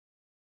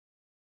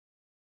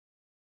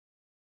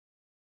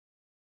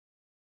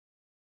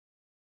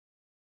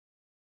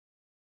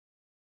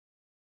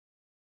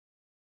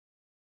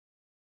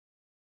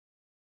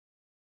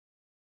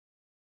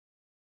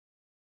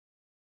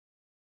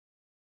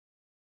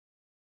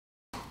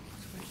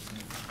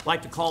I'd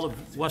like to call the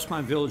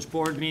Westmont Village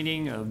Board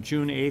meeting of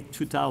June 8th,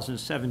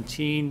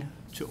 2017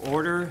 to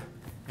order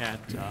at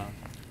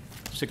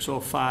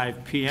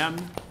 6:05 p.m.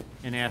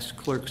 and ask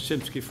Clerk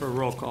Simsky for a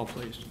roll call,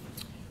 please.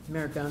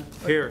 Mayor Gunn.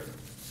 Here.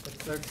 The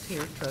clerk's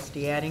here.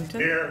 Trustee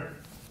Addington. Here.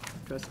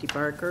 Trustee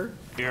Barker.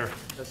 Here.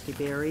 Trustee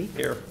Barry.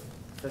 Here.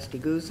 Trustee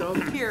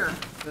Guzzo. Here.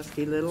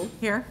 Trustee Little.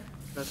 Here.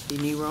 Trustee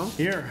Nero.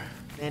 Here.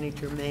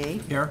 Manager May.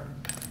 Here.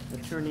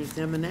 Attorney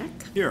Zemanek.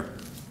 Here.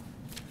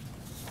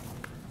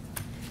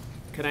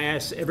 Can I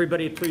ask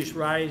everybody to please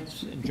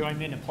rise and join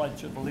me in the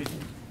Pledge of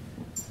Allegiance?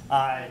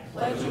 I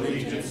Pledge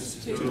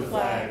allegiance to the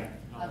flag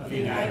of the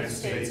United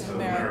States of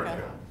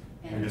America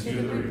and to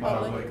the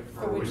republic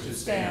for which it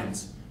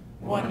stands,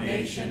 one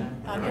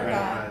nation, under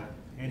God,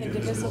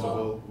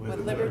 indivisible,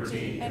 with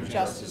liberty and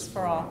justice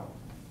for all.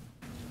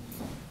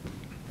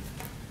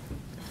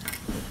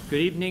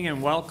 Good evening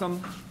and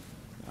welcome.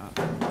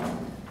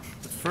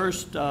 The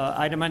first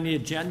item on the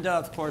agenda,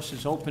 of course,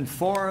 is open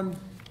forum.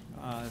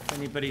 If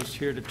anybody's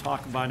here to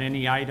talk about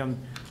any item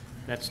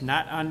that's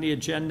not on the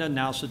agenda,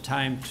 now's the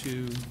time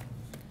to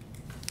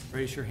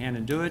raise your hand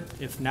and do it.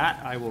 If not,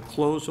 I will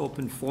close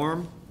open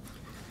forum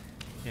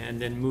and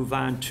then move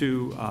on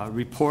to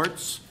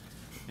reports.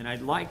 And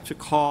I'd like to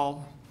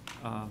call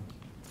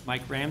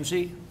Mike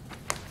Ramsey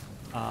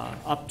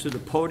up to the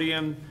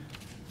podium.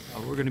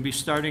 We're going to be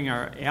starting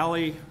our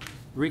alley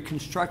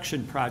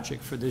reconstruction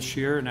project for this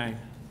year, and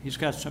he's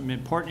got some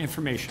important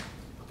information.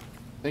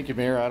 Thank you,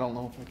 Mayor. I don't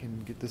know if I can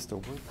get this to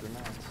work or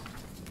not.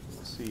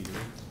 We'll see here.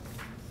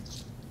 I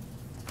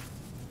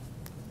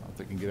don't know if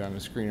they can get it on the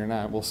screen or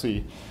not. We'll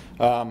see.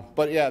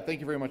 But yeah, thank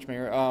you very much,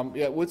 Mayor.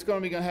 Yeah, what's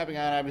going to be having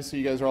on, obviously,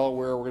 you guys are all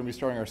aware, we're going to be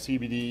starting our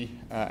CBD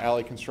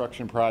alley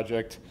construction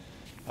project.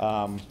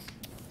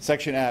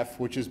 Section F,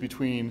 which is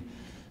between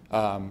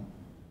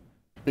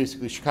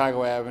basically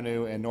Chicago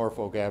Avenue and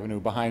Norfolk Avenue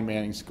behind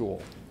Manning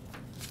School.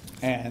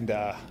 And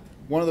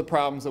one of the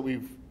problems that we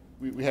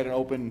had an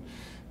open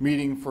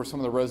meeting for some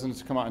of the residents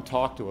to come out and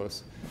talk to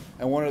us.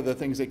 And one of the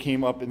things that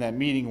came up in that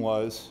meeting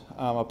was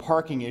a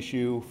parking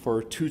issue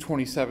for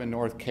 227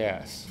 North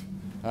Cass.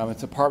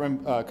 It's an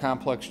apartment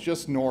complex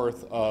just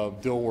north of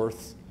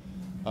Dilworth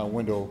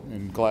Window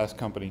and Glass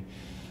Company.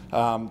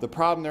 The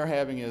problem they're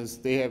having is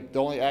the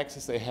only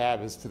access they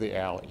have is to the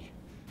alley.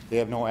 They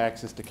have no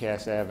access to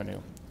Cass Avenue.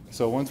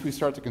 So once we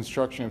start the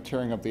construction of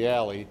tearing up the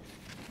alley,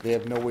 they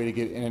have no way to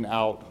get in and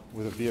out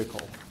with a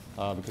vehicle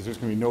because there's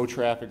going to be no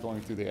traffic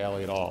going through the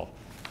alley at all.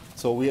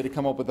 So we had to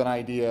come up with an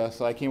idea.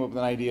 So I came up with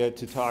an idea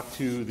to talk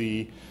to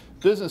the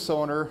business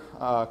owner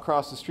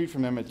across the street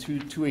from them at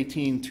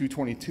 218,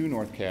 222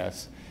 North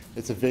Cass.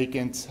 It's a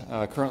vacant,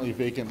 currently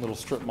vacant little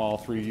strip mall,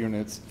 3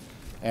 units,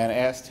 and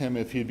asked him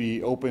if he'd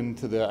be open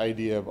to the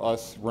idea of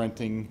us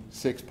renting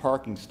 6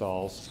 parking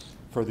stalls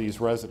for these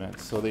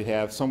residents. So they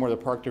have somewhere to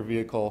park their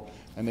vehicle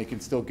and they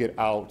can still get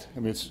out. I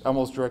mean, it's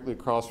almost directly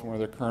across from where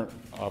their current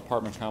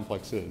apartment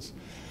complex is.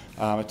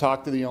 I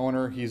talked to the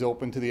owner. He's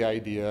open to the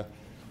idea.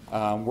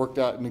 Worked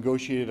out,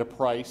 negotiated a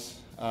price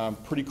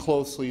pretty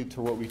closely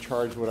to what we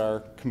charge what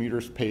our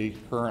commuters pay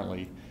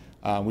currently.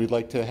 We'd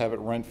like to have it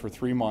rent for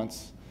 3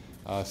 months,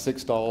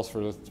 6 stalls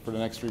for the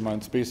next 3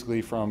 months,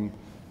 basically from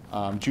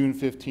June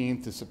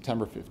 15th to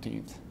September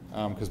 15th.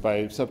 Because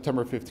by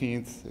September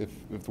 15th,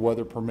 if the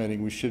weather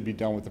permitting, we should be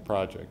done with the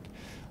project.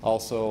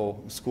 Also,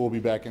 school will be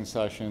back in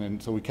session,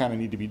 and so we kind of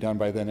need to be done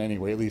by then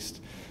anyway, at least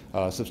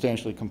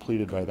substantially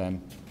completed by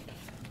then.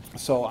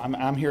 So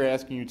I'm here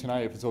asking you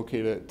tonight if it's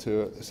okay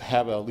to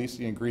have a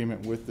leasing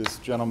agreement with this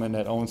gentleman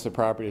that owns the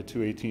property at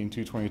 218,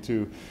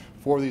 222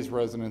 for these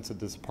residents at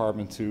this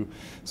apartment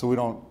so we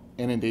don't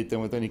inundate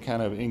them with any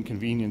kind of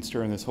inconvenience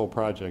during this whole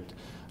project.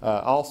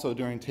 Also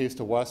during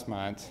Taste of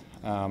Westmont,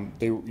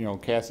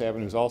 Cass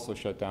Avenue is also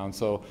shut down,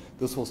 so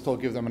this will still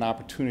give them an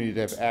opportunity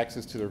to have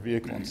access to their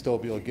vehicle and still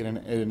be able to get in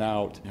and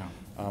out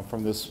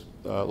from this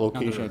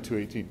location at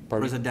 218.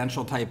 Pardon?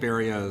 Residential type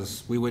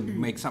areas, we would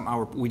make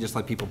we just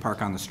let people park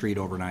on the street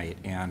overnight.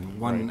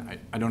 And right.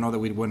 I don't know that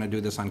we'd want to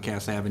do this on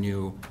Cass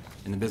Avenue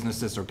in the business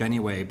district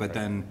anyway, but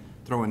then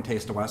throw in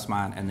Taste of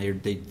Westmont and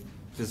they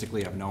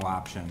physically have no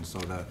option. So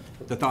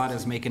the thought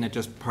is making it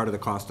just part of the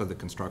cost of the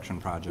construction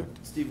project.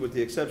 Steve, with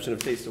the exception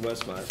of Taste of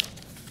Westmont,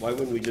 why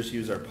wouldn't we just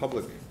use our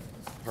public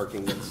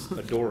parking that's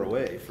a door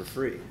away for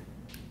free?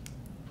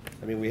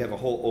 I mean, we have a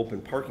whole open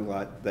parking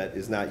lot that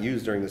is not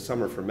used during the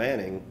summer for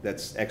Manning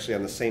that's actually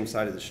on the same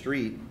side of the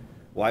street.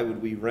 Why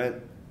would we rent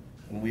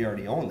when we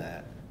already own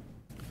that?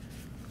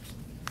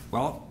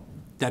 Well,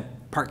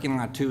 that parking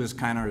lot too is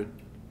kind of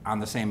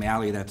on the same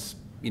alley that's,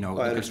 well,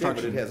 I understand,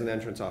 but it has an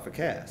entrance off of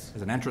Cass.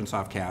 There's an entrance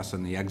off Cass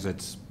and the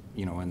exits,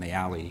 in the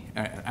alley.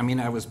 I mean,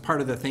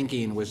 part of the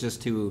thinking was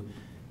just to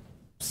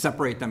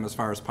separate them as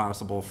far as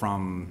possible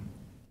from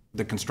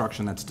the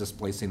construction that's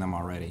displacing them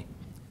already.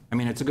 I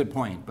mean, it's a good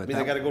point, but I mean,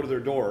 they got to go to their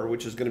door,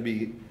 which is going to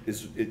be,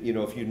 if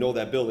you know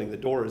that building, the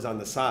door is on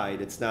the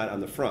side, it's not on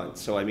the front.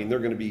 So, I mean, they're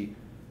going to be,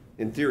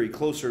 in theory,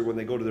 closer when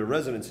they go to their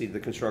residency to the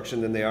construction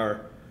than they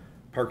are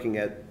parking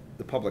at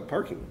the public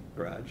parking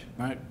garage.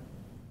 Right.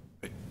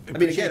 I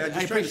mean, again, I'm I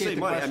just trying to appreciate save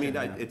the money. I question,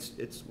 mean, yeah.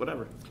 it's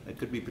whatever. It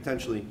could be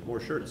potentially more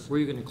shirts. Were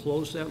you going to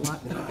close that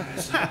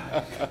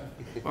lot?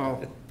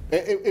 Well,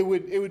 It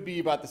would be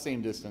about the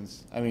same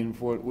distance. I mean,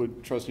 for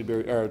what Trustee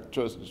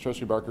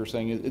Barker was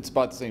saying, it's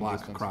about the same block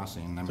distance.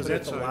 crossing. Because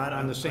that's a lot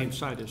on the same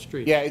side of the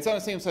street. Yeah, it's on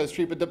the same side of the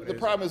street, but the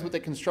problem is with the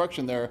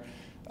construction there,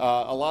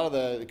 a lot of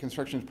the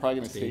construction is probably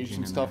gonna stage Staging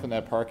some in stuff there. in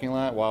that parking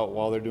lot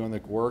while they're doing the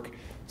work.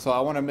 So I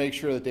wanna make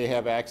sure that they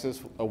have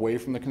access away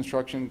from the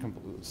construction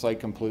site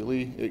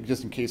completely,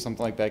 just in case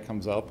something like that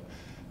comes up.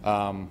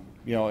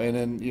 You know, and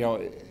then, you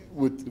know,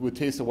 with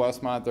Taste of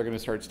Westmont, they're gonna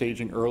start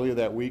staging earlier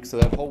that week, so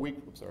that whole week,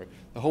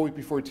 the whole week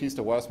before Taste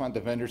of Westmont, the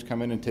vendors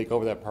come in and take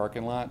over that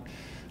parking lot.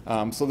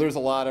 So there's a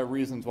lot of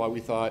reasons why we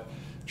thought,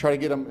 try to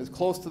get them as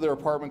close to their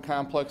apartment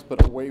complex,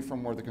 but away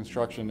from where the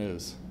construction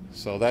is.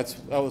 So that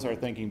was our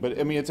thinking, but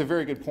I mean, it's a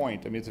very good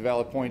point. I mean, it's a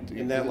valid point.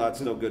 And that lot's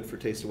no good for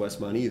Taste of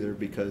Westmont either,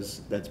 because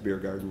that's beer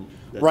garden.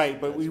 That's-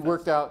 Right, but that's we fenced.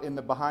 worked out in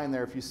the behind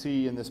there, if you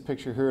see in this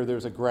picture here,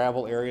 there's a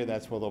gravel area,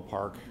 that's where they'll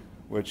park,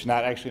 which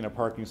not actually in the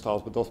parking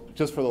stalls, but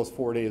just for those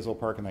 4 days, they'll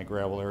park in that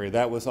gravel area.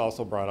 That was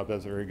also brought up,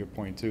 that's a very good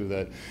point too,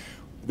 that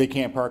they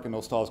can't park in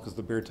those stalls because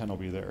the beer tent will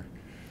be there.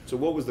 So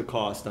what was the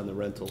cost on the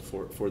rental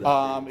for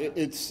that?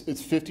 It's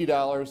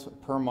 $50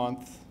 per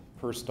month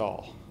per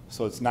stall,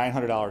 so it's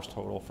 $900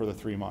 total for the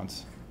 3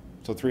 months.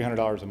 So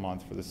 $300 a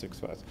month for the 6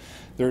 spots.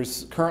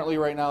 There's currently,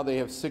 right now, they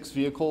have 6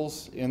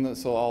 vehicles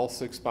so all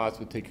 6 spots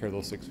would take care of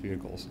those 6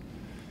 vehicles.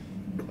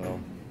 So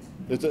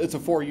it's a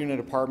 4-unit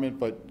apartment,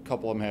 but a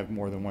couple of them have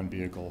more than 1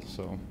 vehicle,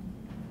 so.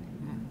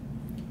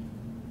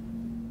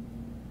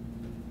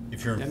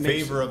 If you're That in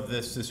makes- favor of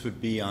this, this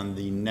would be on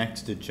the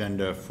next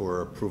agenda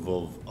for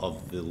approval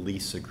of the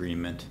lease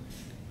agreement.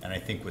 And I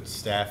think what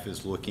staff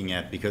is looking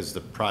at, because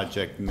the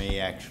project may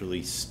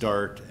actually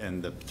start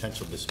and the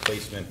potential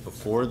displacement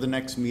before the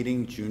next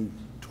meeting, June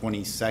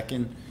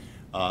 22nd,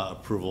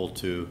 approval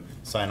to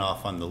sign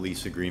off on the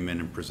lease agreement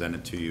and present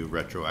it to you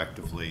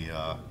retroactively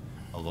a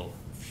little.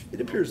 It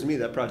appears to me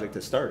that project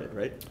has started,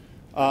 right?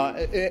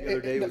 other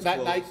day it was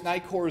closed.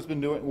 NICOR has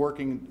been doing work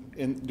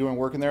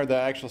in there. The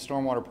actual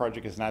stormwater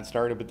project has not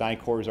started, but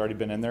NICOR has already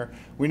been in there.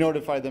 We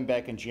notified them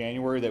back in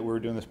January that we were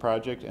doing this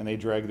project, and they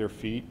dragged their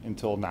feet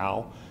until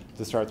now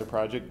to start the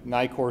project.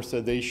 NICOR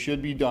said they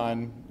should be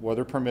done,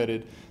 weather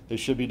permitted, they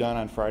should be done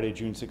on Friday,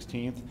 June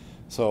 16th.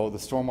 So the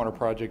stormwater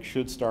project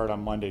should start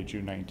on Monday,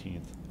 June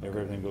 19th, if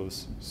everything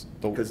goes.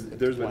 Because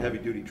there's been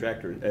heavy-duty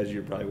tractor, as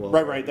you're probably well.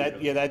 Right,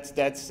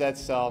 that's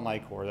Sal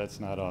NICOR,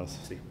 that's not us.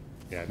 See.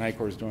 Yeah,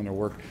 NICOR's doing their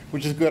work,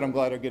 which is good. I'm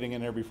glad they're getting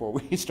in there before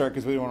we start,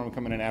 because we don't want them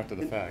coming in after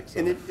the fact. So.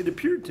 And it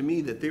appeared to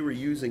me that they were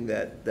using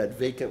that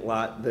vacant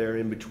lot there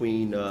in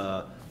between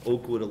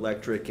Oakwood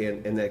Electric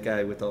and that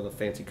guy with all the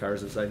fancy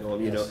cars, as I know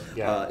him, you know.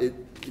 yeah.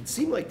 It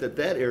seemed like that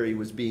area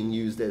was being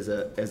used as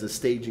a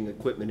staging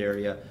equipment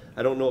area.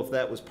 I don't know if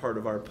that was part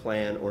of our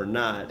plan or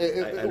not. I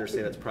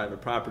understand it's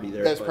private property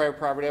there. That's but- private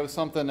property. That was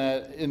something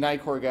that,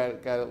 NICOR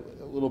got a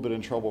little bit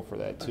in trouble for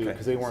that too, Okay.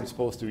 because they weren't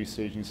supposed to be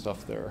staging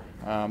stuff there.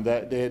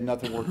 That they had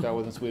nothing worked out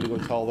with us. We had to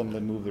go tell them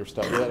to move their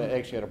stuff. They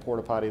actually had a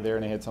porta potty there,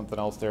 and they had something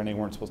else there, and they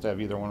weren't supposed to have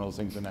either one of those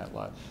things in that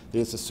lot. They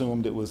just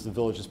assumed it was the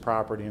village's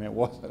property, and it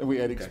wasn't. We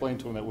had explained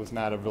to them it was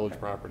not a village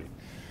property.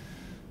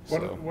 So.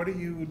 What are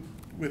you,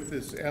 with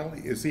this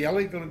alley, is the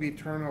alley gonna be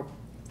turned up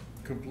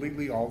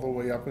completely all the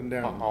way up and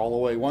down? All the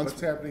way. What's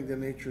happening to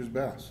Nature's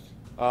Best?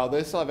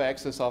 They still have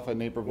access off of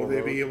Naperville Will they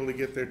Road. be able to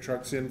get their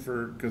trucks in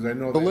because I know.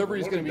 they have a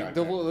Delivery's loading gonna be,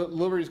 dock there.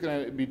 delivery's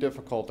gonna be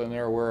difficult, and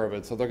they're aware of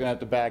it, so they're gonna have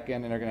to back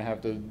in, and they're gonna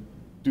have to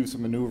do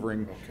some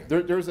maneuvering.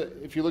 Okay.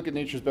 If you look at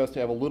Nature's Best,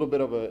 they have a little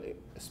bit of a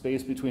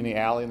space between the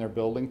alley and their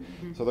building,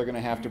 so they're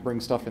gonna have to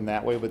bring stuff in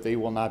that way, but they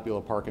will not be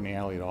able to park in the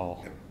alley at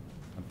all,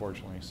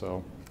 unfortunately,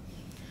 so.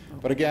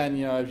 But again,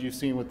 you know, as you've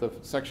seen with the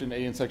Section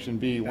A and Section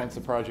B, once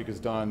the project is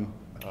done,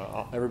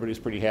 everybody's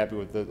pretty happy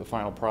with the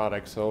final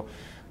product, so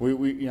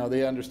you know,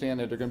 they understand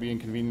that they're gonna be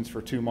inconvenienced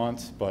for 2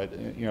 months, but,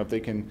 you know, if they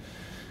can,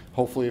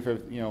 hopefully if,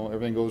 you know,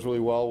 everything goes really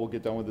well, we'll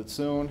get done with it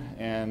soon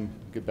and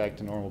get back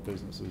to normal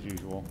business as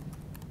usual.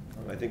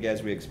 I think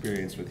as we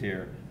experienced with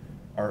here,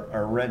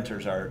 our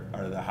renters are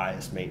the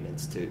highest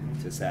maintenance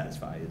to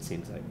satisfy, it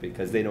seems like,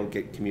 because they don't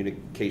get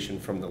communication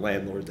from the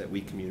landlord that we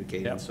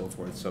communicate Yep. and so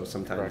forth, so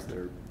sometimes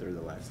Correct. they're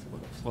the last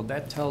ones. Well,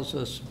 that tells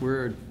us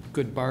we're a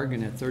good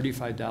bargain at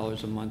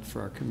 $35 a month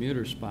for our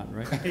commuter spot,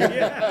 right?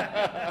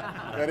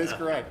 That is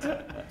correct.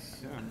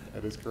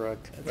 That is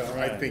correct. Well,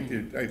 I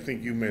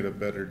think you made a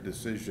better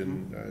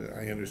decision.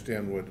 I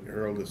understand what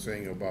Harold is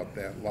saying about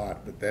that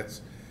lot, but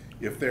that's,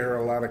 if there are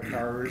a lot of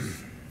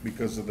cars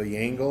because of the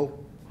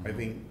angle, I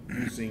think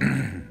using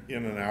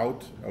in and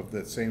out of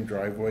that same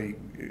driveway,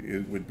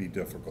 it would be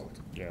difficult.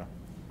 Yeah.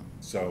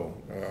 So,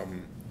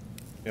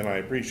 and I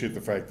appreciate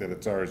the fact that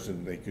it's ours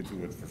and they could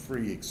do it for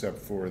free, except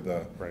for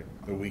the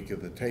week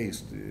of the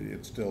taste.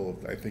 It's still,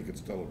 I think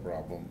it's still a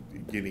problem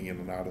getting in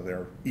and out of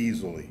there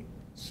easily,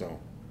 so.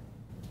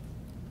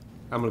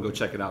 I'm gonna go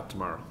check it out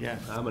tomorrow. Yeah.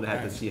 I'm gonna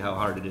have to see how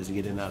hard it is to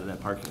get in and out of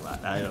that parking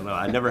lot. I don't know,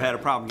 I never had a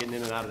problem getting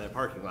in and out of that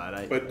parking lot.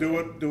 But do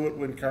it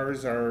when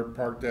cars are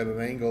parked at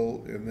an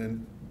angle and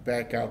then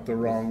back out the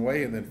wrong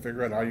way and then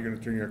figure out how you're gonna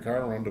turn your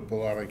car around to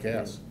pull out of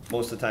gas.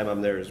 Most of the time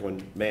I'm there is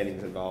when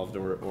Manning's involved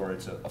or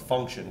it's a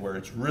function where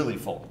it's really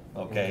full,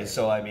 okay?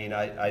 So I mean,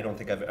 I don't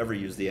think I've ever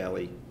used the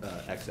alley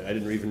exit. I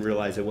didn't even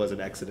realize it was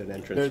an exit and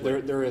entrance.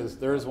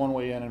 There is one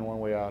way in and one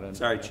way out. And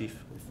Sorry, chief,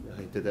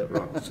 I did that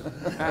wrong.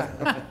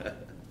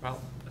 Well,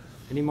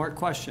 any more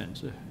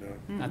questions?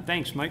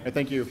 Thanks, Mike.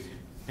 Thank you.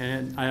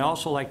 And I'd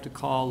also like to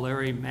call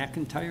Larry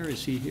McIntyre.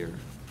 Is he here?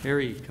 Here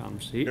he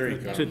comes. Here he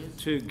comes.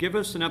 To give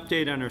us an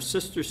update on our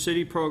Sister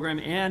City program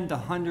and the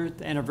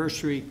 100th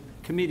anniversary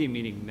committee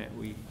meeting that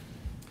we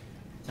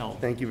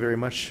held. Thank you very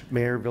much,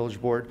 Mayor, Village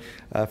Board.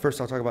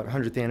 First, I'll talk about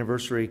 100th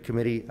Anniversary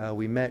Committee.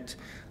 We met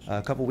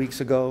a couple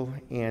weeks ago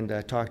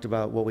and talked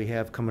about what we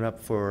have coming up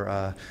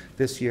for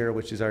this year,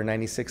 which is our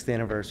 96th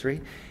anniversary.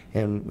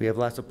 And we have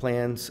lots of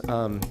plans.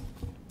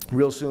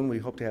 Real soon, we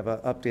hope to have an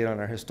update on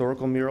our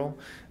historical mural,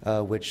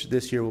 which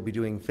this year we'll be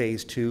doing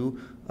phase 2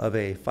 of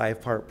a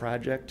 5-part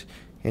project.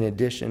 In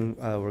addition,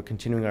 we're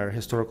continuing our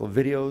historical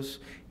videos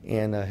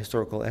and a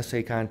historical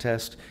essay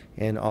contest,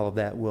 and all of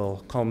that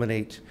will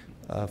culminate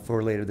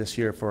for later this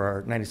year for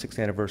our 96th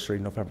anniversary,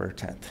 November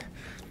 10th.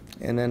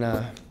 And then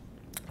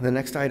the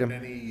next item.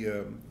 Any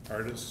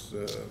artists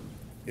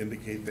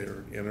indicate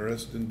they're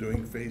interested in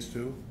doing phase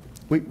 2?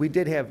 We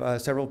did have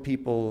several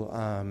people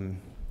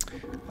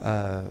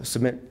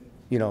submit,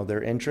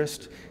 their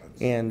interest,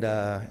 and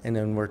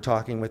then we're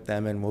talking with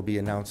them, and we'll be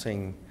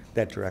announcing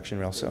that direction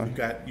real soon.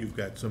 You've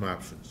got some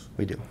options.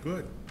 We do.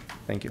 Good.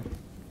 Thank you.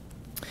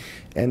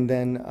 And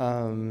then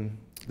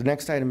the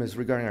next item is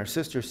regarding our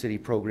Sister City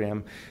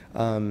program.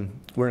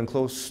 We're in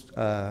close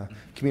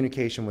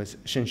communication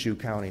with Hsinchu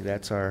County.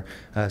 That's our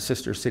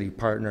sister city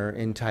partner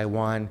in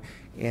Taiwan.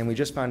 And we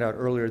just found out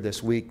earlier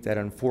this week that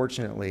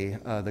unfortunately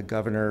the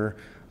governor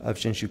of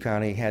Hsinchu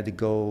County had to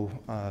go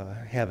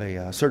have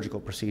a surgical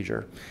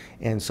procedure.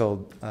 And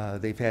so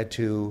they've had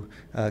to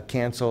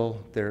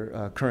cancel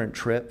their current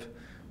trip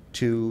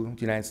to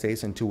the United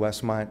States and to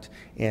Westmont,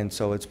 and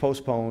so it's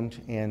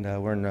postponed, and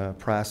we're in the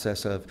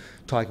process of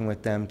talking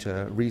with them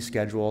to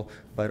reschedule,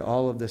 but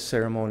all of the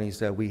ceremonies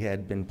that we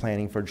had been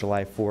planning for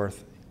July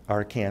 4th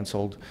are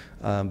canceled,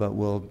 but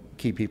we'll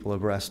keep people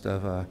abreast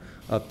of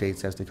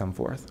updates as they come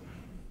forth.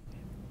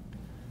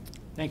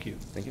 Thank you.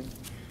 Thank you.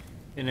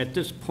 And at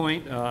this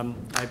point,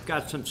 I've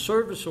got some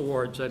service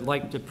awards I'd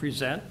like to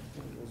present.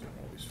 Those are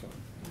always fun.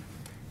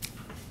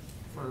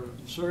 For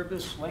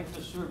service, length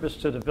of service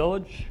to the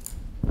village.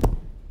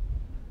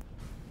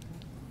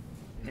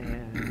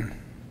 And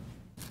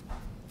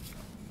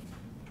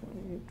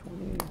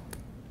 20.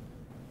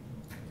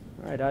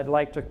 All right, I'd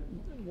like to,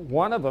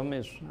 one of them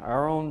is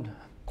our own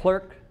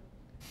clerk,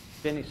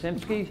 Benny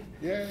Simsky.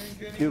 Yay,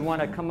 If you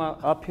want to come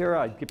up here,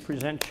 I'd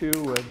present you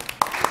with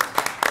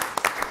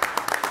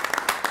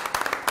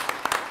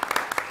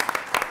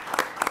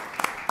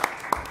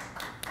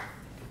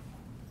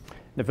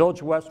the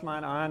Village of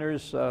Westmont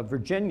honors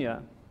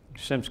Virginia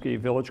Simsky,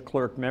 village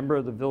clerk, member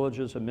of the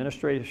village's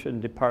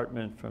administration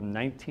department from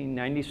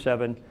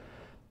 1997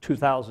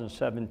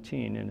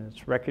 2017, and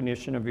it's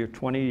recognition of your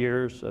 20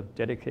 years of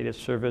dedicated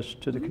service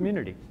to the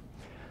community.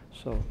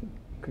 So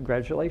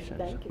congratulations.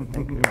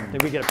 Thank you.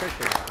 Did we get a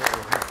picture?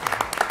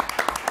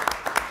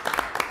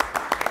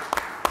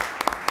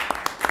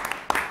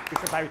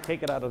 Because I would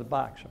take it out of the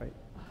box,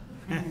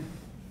 right?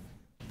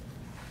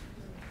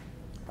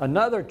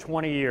 Another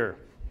 20-year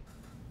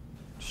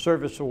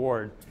service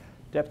award,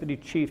 Deputy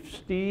Chief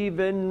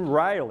Stephen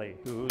Riley,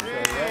 who's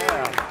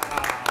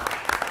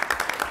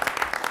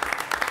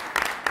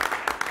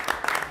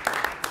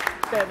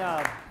been,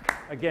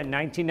 again,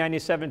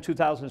 1997,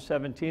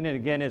 2017, and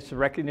again, it's a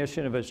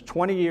recognition of his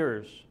 20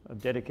 years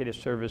of dedicated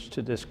service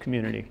to this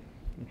community.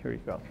 And here you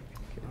go.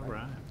 All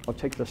right. I'll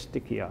take the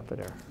sticky off of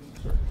there.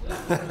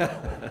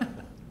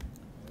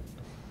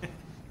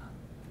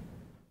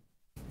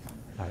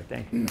 All right,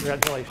 thank you.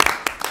 Congratulations.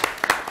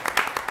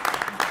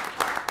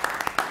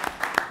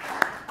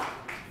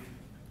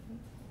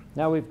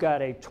 Now we've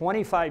got a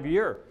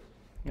 25-year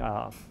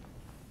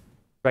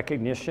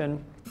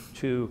recognition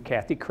to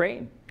Kathy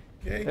Crane.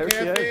 Yay, There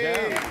Kathy. she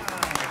is. Yeah.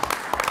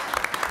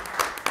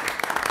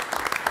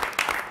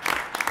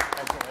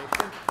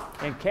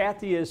 And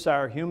Kathy is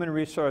our Human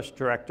Resource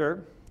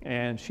Director,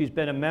 and she's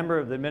been a member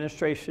of the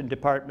Administration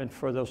Department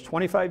for those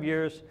 25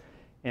 years,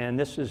 and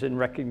this is in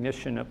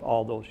recognition of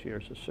all those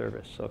years of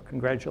service. So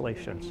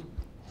congratulations.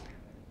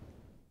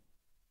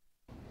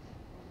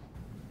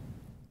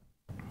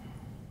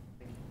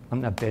 I'm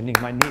not bending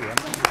my knee.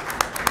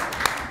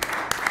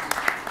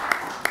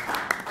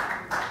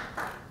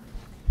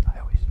 I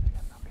always do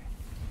that. Okay.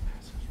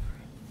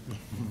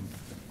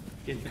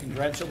 Again,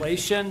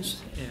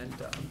 congratulations. And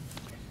at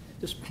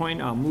this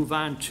point, I'll move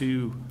on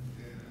to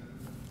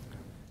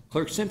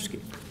Clerk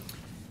Simsky.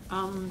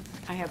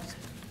 I have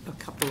a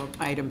couple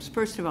of items.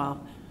 First of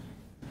all,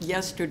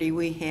 yesterday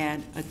we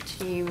had a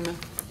team,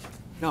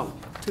 no,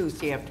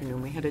 Tuesday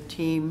afternoon, we had a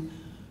team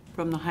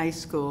from the high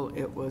school.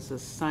 It was a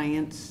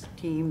science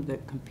team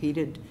that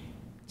competed,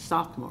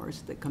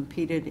 sophomores, that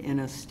competed in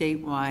a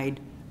statewide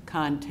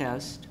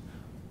contest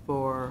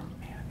for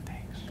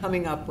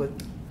coming up with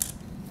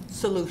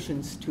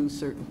solutions to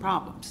certain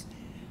problems.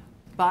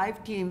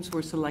 5 teams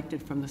were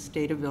selected from the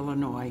state of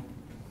Illinois,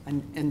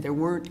 and there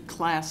weren't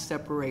class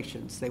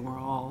separations. They were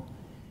all,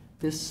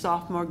 this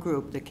sophomore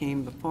group that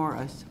came before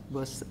us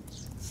was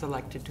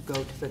selected to go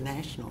to the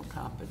national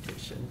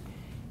competition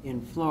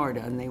in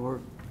Florida, and they were,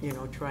 you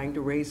know, trying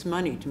to raise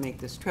money to make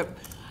this trip.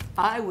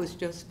 I was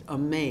just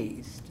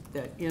amazed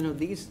that, you know,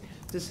 this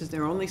is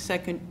their only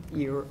second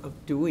year of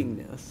doing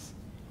this,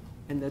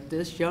 and that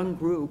this young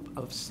group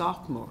of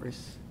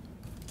sophomores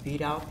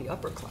beat out the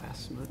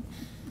upperclassmen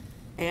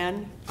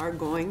and are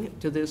going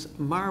to this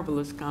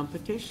marvelous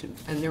competition.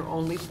 And there are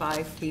only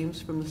 5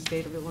 teams from the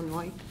state of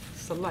Illinois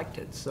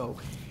selected. So,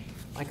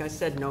 like I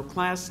said, no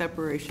class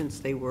separations.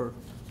 They were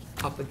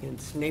up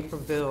against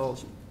Naperville,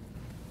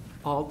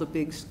 all the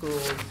big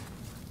schools,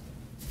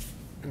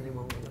 and they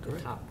were one of the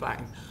top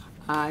 5.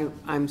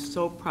 I'm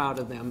so proud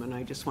of them, and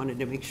I just wanted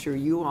to make sure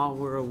you all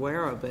were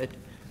aware of it,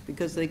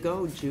 because they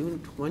go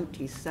June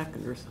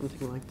 22nd or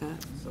something like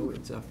that. So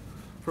it's a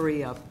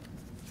hurry up,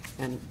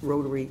 and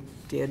Rotary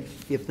did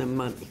give them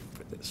money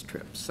for this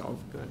trip, so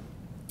good.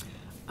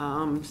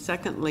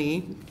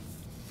 Secondly,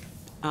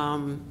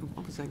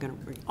 what was I gonna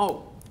bring?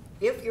 Oh,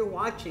 if you're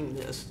watching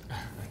this,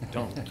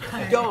 don't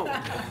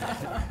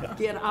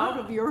get out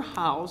of your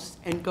house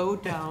and go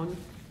down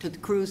to the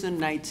Cruisin'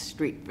 Nights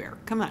Street Fair.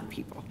 Come on,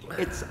 people.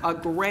 It's a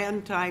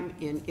grand time,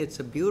 and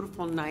it's a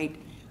beautiful night.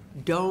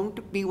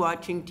 Don't be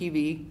watching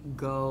TV.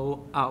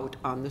 Go out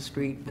on the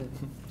street and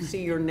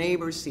see your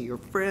neighbors, see your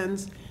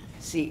friends,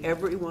 see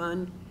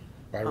everyone.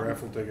 Buy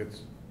raffle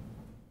tickets.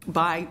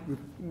 Buy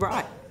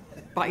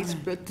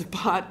split the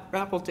pot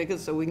raffle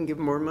tickets so we can give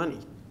more money.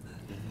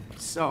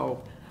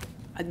 So,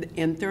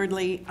 and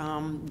thirdly,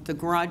 the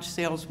garage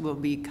sales will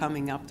be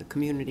coming up the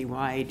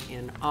community-wide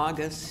in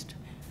August.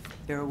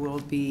 There will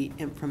be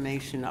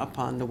information up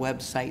on the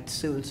website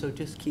soon, so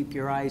just keep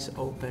your eyes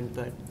open,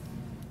 but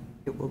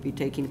it will be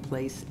taking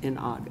place in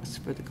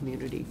August for the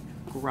community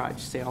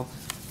garage sale.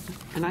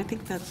 And I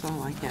think that's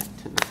all I had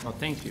tonight. Well,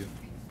 thank you.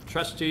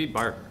 Trustee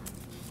Barker.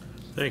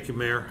 Thank you,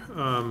 Mayor.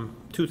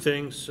 2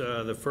 things.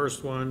 The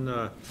first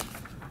one,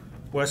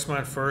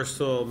 Westmont First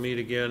will meet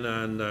again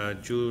on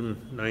June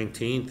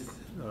 19th.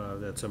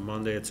 That's a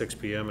Monday at 6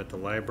 p.m. at the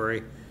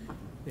library.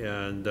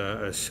 And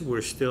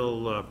we're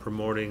still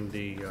promoting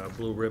the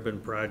Blue Ribbon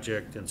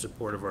Project in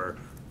support of our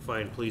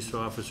fine police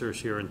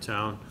officers here in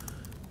town.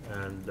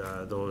 And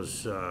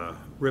those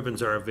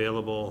ribbons are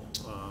available.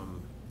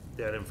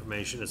 That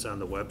information is on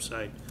the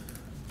website.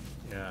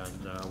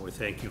 And we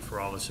thank you for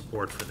all the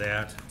support for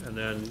that. And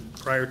then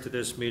prior to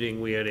this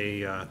meeting, we had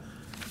a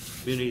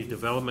Community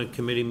Development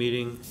Committee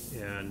meeting.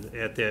 And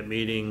at that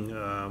meeting,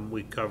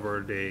 we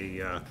covered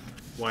a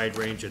wide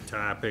range of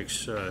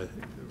topics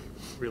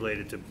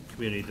related to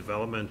community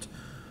development.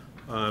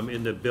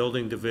 In the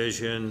building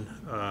division,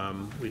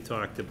 we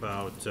talked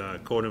about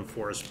code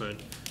enforcement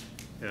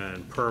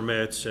and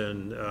permits,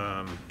 and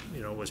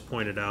you know, it was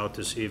pointed out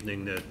this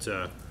evening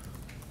that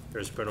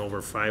there's been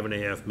over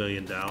 $5.5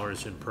 million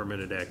in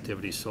permitted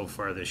activity so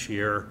far this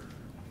year,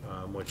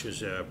 which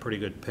is a pretty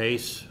good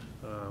pace.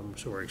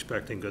 So we're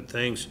expecting good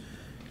things.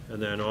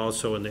 And then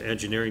also in the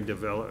engineering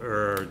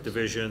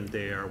division,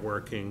 they are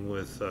working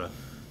with the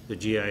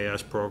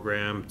GIS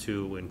program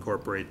to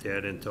incorporate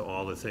that into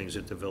all the things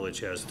that the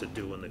village has to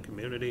do in the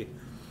community.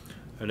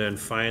 And then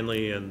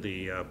finally, in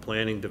the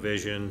planning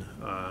division,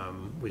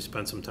 we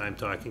spent some time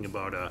talking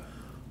about a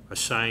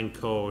sign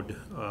code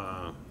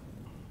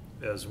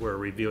as we're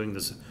reviewing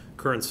this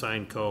current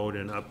sign code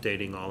and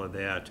updating all of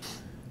that.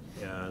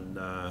 And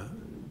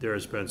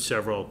there's been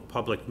several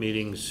public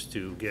meetings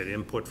to get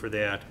input for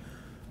that.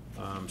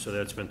 So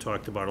that's been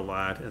talked about a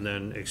lot. And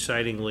then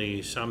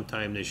excitingly,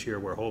 sometime this year,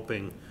 we're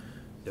hoping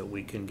that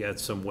we can get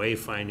some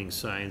wayfinding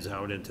signs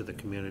out into the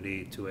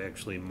community to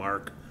actually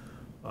mark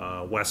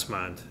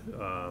Westmont,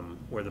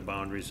 where the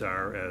boundaries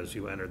are as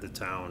you enter the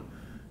town.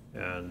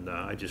 And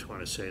I just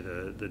want to say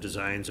the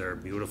designs are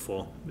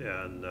beautiful,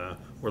 and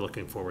we're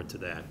looking forward to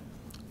that.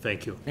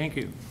 Thank you. Thank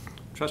you.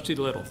 Trustee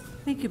Little.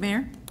 Thank you,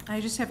 Mayor.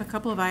 I just have a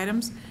couple of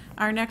items.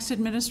 Our next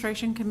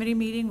Administration Committee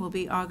meeting will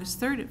be August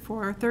 3rd at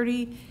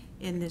 4:30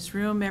 in this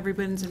room.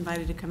 Everyone's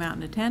invited to come out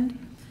and attend.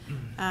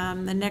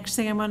 The next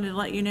thing I wanted to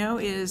let you know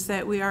is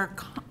that we are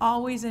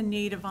always in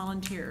need of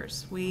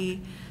volunteers.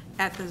 We,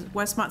 at the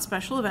Westmont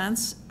Special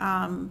Events,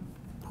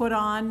 put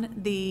on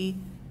the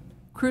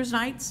cruise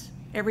nights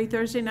every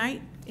Thursday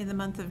night in the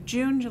month of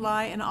June,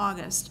 July, and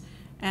August.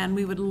 And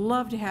we would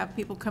love to have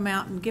people come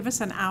out and give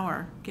us an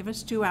hour, give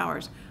us 2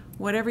 hours.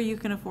 Whatever you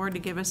can afford to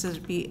give us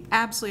would be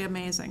absolutely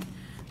amazing.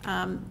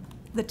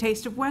 The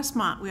Taste of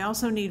Westmont, we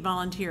also need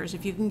volunteers.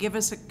 If you can give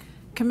us a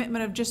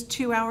commitment of just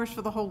 2 hours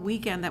for the whole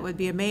weekend, that would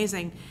be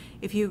amazing.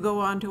 If you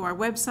go onto our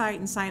website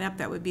and sign up,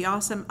 that would be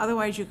awesome.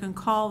 Otherwise, you can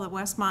call the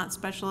Westmont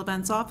Special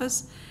Events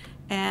Office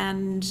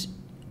and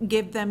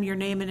give them your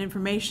name and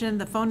information.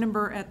 The phone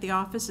number at the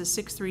office is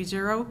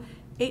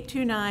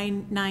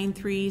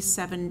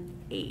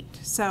 630-829-9378.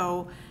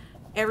 So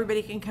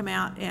everybody can come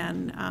out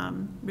and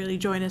really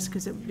join us,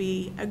 because it would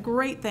be a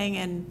great thing.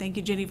 And thank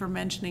you, Jenny, for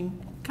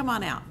mentioning, come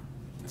on out.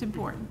 It's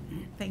important.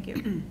 Thank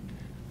you.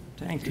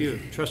 Thank you.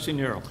 Trustee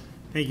Nero.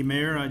 Thank you,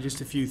 Mayor.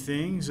 Just a few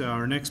things.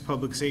 Our next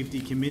Public Safety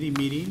Committee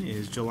meeting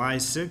is July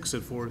 6th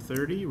at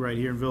 4:30 right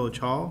here in Village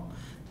Hall.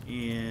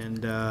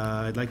 And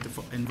I'd like to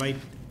invite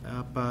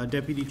up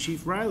Deputy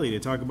Chief Riley to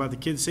talk about the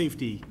Kids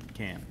Safety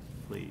Camp,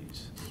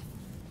 please.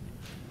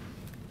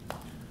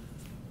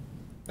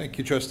 Thank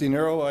you, Trustee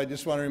Nero. I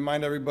just want to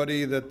remind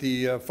everybody that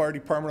the fire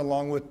department,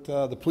 along with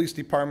the police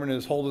department,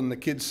 is holding the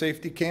Kids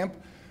Safety Camp.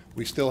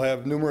 We still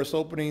have numerous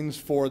openings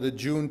for the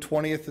June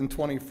 20th and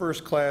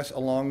 21st class,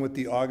 along with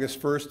the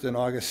August 1st and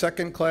August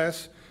 2nd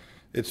class.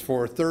 It's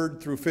for 3rd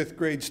through 5th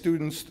grade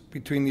students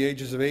between the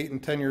ages of 8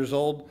 and 10 years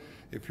old.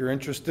 If you're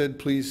interested,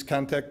 please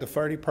contact the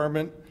fire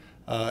department.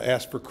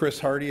 Ask for Chris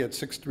Hardy at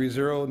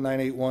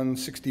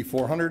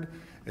 630-981-6400.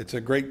 It's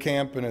a great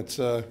camp, and it's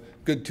a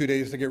good 2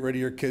 days to get ready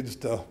your kids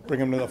to bring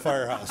them to the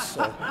firehouse.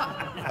 So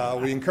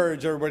we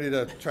encourage everybody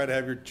to try to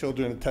have your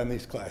children attend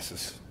these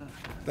classes.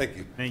 Thank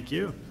you. Thank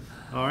you.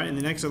 All right, and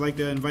the next I'd like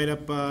to invite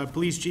up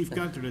Police Chief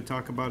Gunter to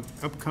talk about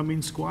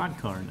upcoming squad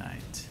car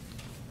night.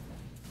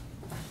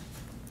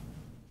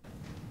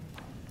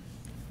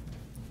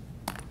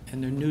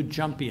 And their new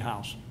jumpy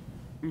house.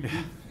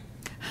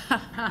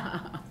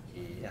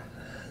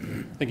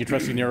 Thank you,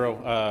 Trustee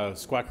Nero.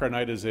 Squad car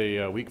night is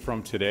a week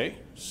from today,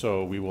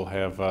 so we will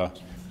have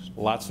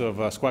lots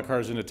of squad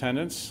cars in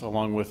attendance,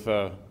 along with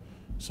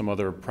some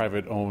other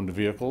private-owned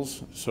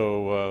vehicles.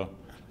 So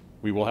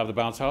we will have the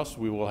bounce house,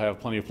 we will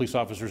have plenty of police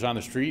officers on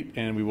the street,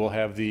 and we will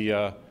have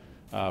the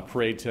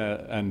parade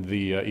to end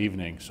the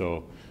evening.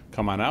 So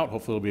come on out,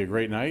 hopefully it'll be a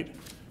great night.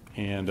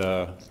 And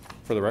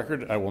for the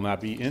record, I will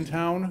not be in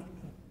town.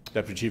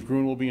 Deputy Chief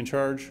Gruen will be in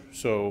charge,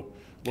 so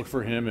look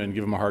for him and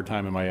give him a hard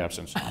time in my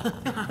absence.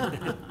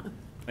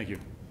 Thank you.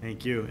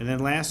 Thank you. And then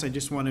last, I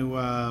just want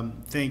to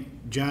thank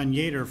John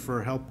Yater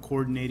for help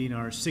coordinating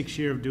our 6th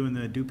year of doing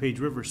the DuPage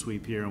River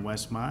Sweep here in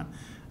Westmont.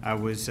 I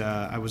was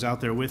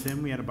out there with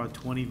him. We had about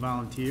 20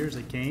 volunteers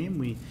that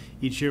came.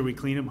 Each year we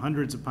clean up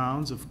hundreds of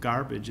pounds of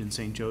garbage in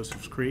St.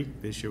 Joseph's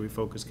Creek. This year we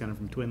focused kind of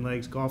from Twin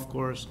Lakes Golf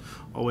Course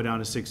all the way down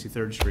to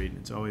 63rd Street.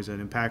 It's always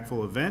an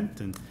impactful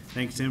event, and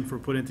thanks to him for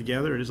putting it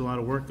together. It is a lot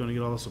of work going to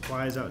get all the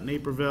supplies out in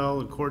Naperville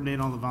and coordinate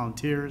all the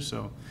volunteers,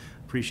 so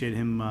appreciate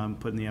him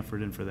putting the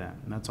effort in for that.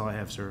 And that's all I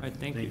have, sir. All right,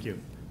 thank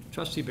you.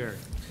 Trustee Barry.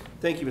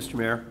 Thank you, Mr.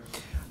 Mayor.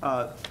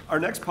 Our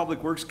next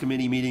Public Works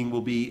Committee meeting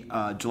will be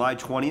July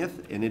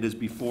 20th, and it is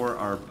before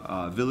our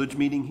village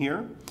meeting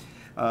here.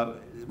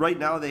 Right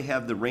now, they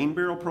have the Rain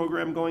Barrel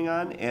program going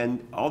on,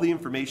 and all the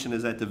information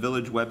is at the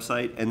village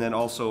website, and then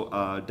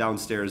also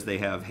downstairs they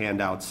have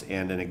handouts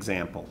and an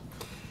example.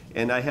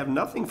 And I have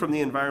nothing from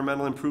the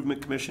Environmental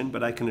Improvement Commission,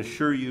 but I can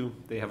assure you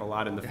they have a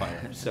lot in the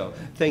fire. So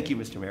thank you,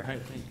 Mr. Mayor. All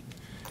right, thank you.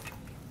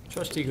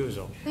 Trustee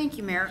Guzzo. Thank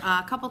you, Mayor.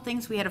 A couple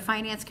things. We had a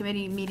Finance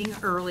Committee meeting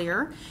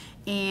earlier,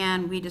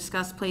 and we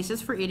discussed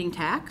places for eating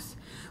tax.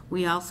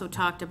 We also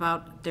talked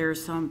about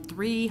there's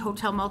 3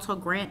 hotel motel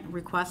grant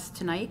requests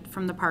tonight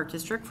from the Park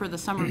District for the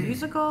summer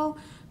musical,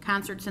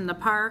 concerts in the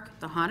park,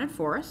 the Haunted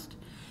Forest.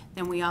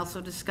 Then we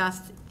also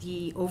discussed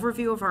the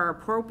overview of our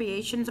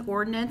appropriations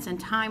ordinance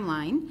and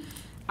timeline.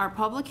 Our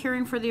public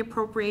hearing for the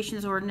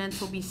appropriations ordinance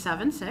will be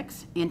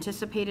 7/6.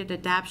 Anticipated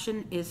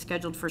adoption is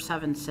scheduled for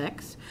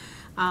 7/6.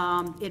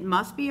 It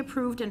must be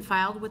approved and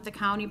filed with the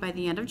county by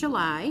the end of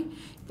July.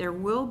 There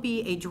will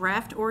be a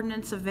draft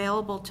ordinance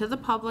available to the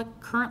public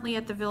currently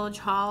at the Village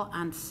Hall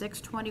on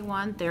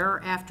 6/21,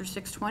 thereafter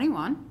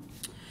 6/21.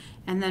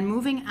 And then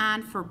moving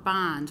on for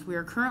bonds, we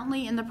are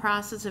currently in the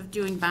process of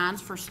doing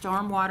bonds for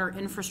stormwater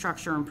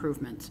infrastructure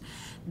improvements.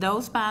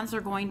 Those bonds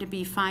are going to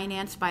be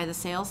financed by the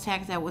sales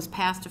tax that was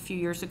passed a few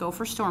years ago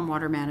for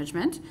stormwater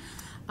management.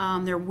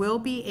 There will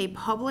be a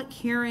public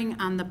hearing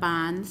on the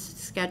bonds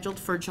scheduled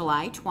for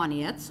July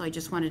 20th, so I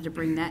just wanted to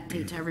bring that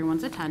date to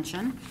everyone's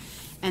attention.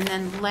 And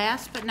then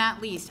last but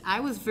not least, I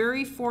was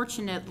very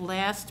fortunate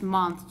last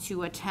month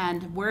to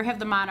attend Where Have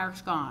the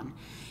Monarchs Gone?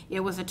 It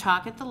was a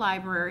talk at the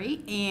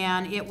library,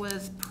 and it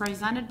was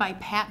presented by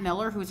Pat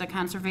Miller, who's a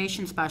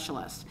conservation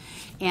specialist.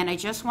 And I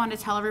just want to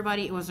tell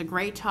everybody it was a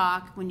great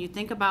talk. When you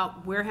think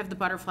about where have the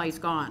butterflies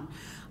gone,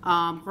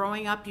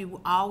 growing up, you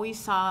always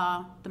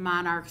saw the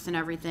monarchs and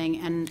everything,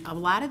 and a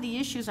lot of the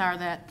issues are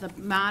that the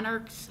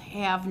monarchs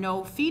have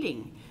no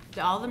feeding.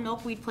 All the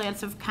milkweed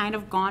plants have kind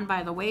of gone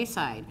by the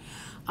wayside.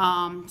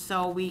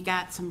 So we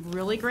got some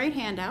really great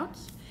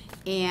handouts,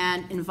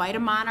 and invite a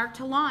monarch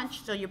to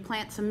lunch so you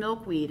plant some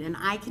milkweed. And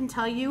I can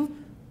tell you,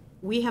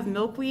 we have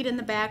milkweed in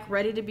the back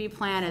ready to be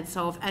planted.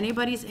 So if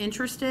anybody's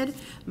interested,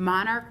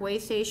 monarch way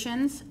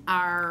stations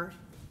are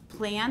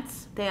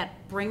plants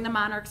that bring the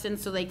monarchs in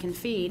so they can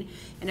feed.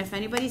 And if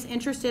anybody's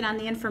interested on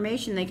the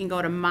information, they can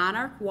go to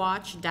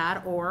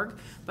monarchwatch.org.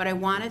 But I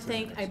want to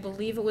thank, I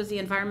believe it was the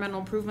Environmental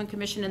Improvement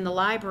Commission in the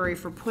library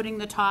for putting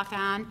the talk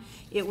on.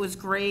 It was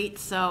great.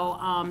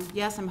 So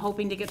yes, I'm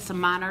hoping to get some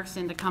monarchs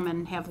in to come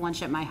and have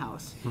lunch at my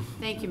house.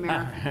 Thank you,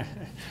 Mayor.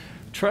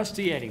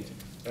 Trustee Eddington.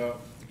 A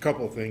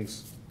couple of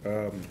things.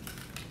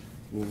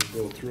 we'll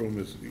go through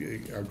them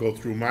I'll go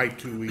through my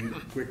two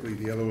quickly,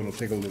 the other one will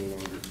take a little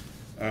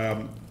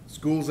longer.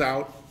 School's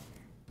out,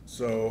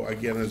 so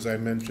again, as I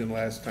mentioned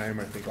last time,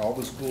 I think all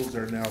the schools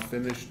are now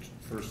finished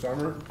for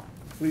summer.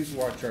 Please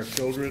watch our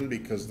children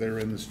because they're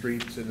in the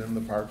streets and in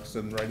the parks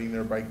and riding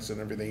their bikes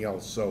and everything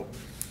else, so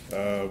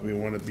we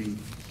want to be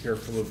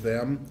careful of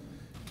them.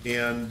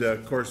 And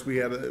of course, we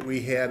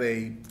had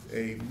a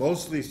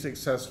mostly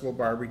successful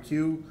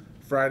barbecue.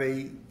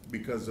 Friday,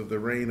 because of the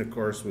rain, of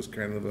course, was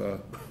kind of a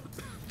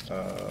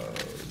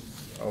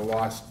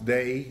lost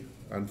day,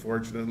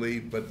 unfortunately.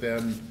 But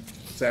then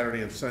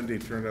Saturday and Sunday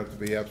turned out to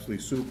be absolutely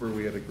super.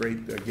 We had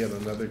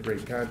another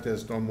great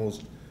contest,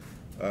 almost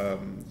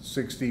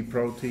 60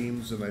 pro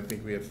teams, and I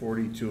think we had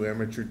 42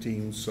 amateur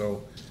teams.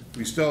 So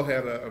we still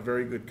had a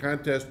very good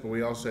contest, but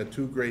we also had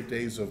 2 great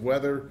days of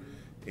weather.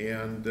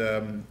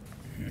 And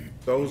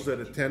those that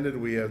attended,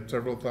 we had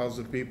several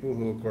thousand people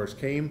who, of course,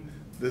 came.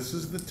 This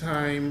is the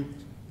time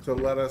to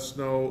let us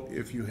know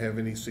if you have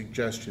any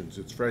suggestions.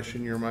 It's fresh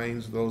in your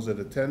minds, those that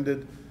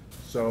attended.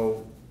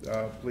 So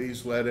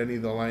please let any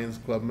of the Lions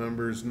Club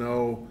members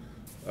know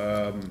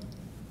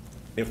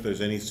if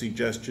there's any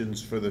suggestions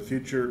for the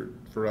future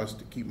for us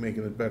to keep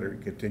making it better.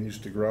 It continues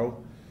to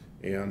grow,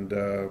 and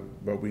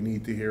but we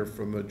need to hear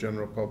from the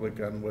general public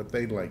on what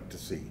they'd like to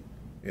see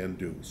and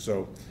do.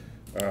 So,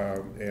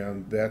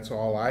 and that's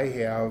all I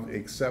have,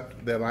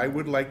 except that I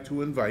would like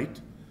to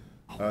invite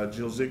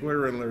Jill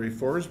Ziegler and Larry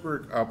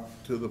Forsberg up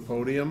to the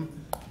podium,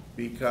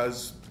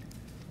 because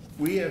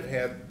we have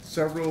had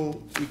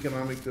several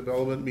economic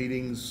development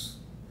meetings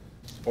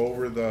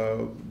over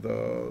the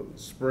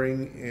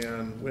spring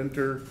and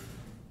winter,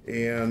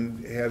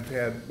 and have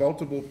had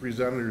multiple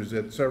presenters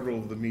at several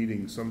of the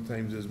meetings,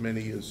 sometimes as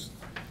many as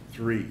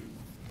 3.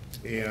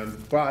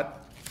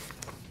 But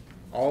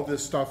all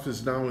this stuff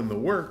is now in the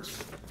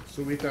works,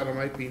 so we thought it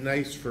might be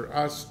nice for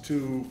us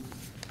to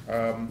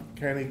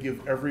kind of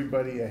give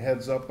everybody a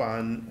heads up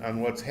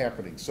on what's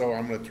happening. So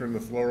I'm going to turn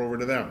the floor over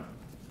to them.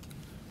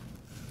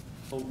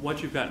 Well,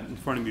 what you've got in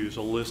front of you is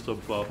a list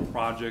of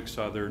projects.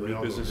 There are new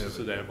businesses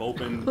that have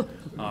opened,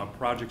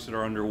 projects that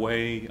are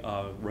underway,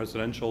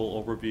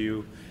 residential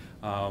overview.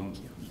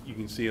 You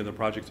can see in the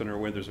projects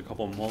underway, there's a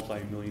couple of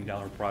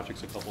multi-million-dollar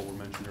projects. A couple were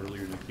mentioned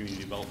earlier in the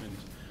community development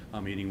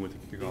meeting with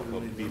the kickoff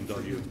of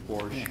BMW and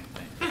Porsche.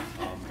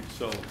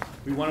 So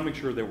we want to make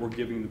sure that we're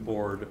giving the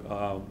board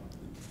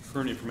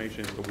current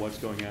information as to what's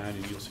going on,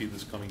 and you'll see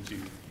this coming to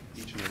you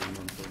each and every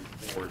month going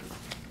forward.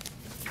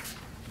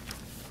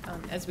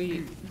 As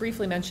we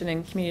briefly mentioned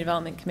in Community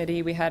Development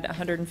Committee, we had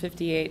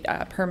 158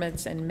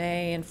 permits in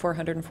May and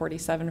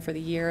 447 for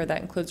the year.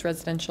 That includes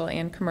residential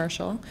and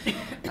commercial.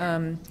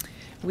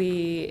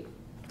 We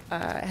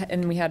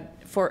had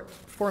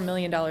 $4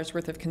 million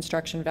worth of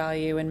construction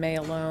value in May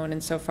alone,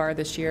 and so far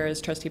this year,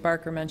 as Trustee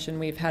Barker mentioned,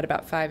 we've had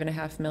about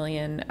 $5.5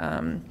 million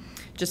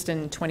just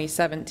in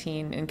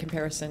 2017 in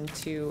comparison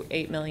to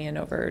 $8 million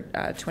over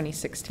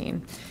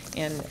 2016.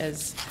 And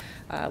as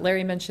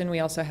Larry mentioned, we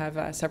also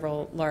have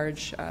several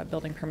large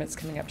building permits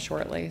coming up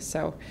shortly,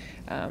 so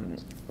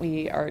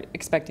we are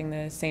expecting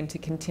the same to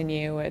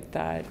continue with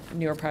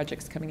newer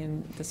projects coming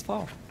in this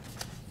fall.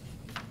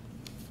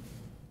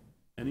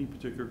 Any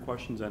particular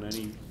questions on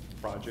any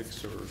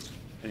projects or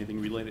anything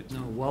related?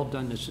 No, well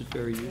done. This is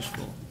very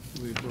useful.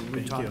 We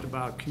talked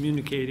about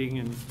communicating,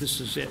 and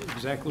this is it,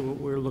 exactly what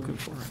we're looking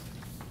for.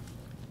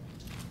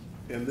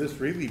 And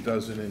this really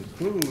doesn't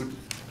include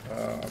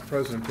a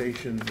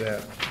presentation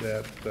that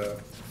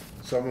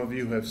some of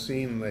you have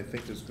seen, and I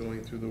think is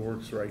going through the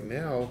works right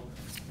now,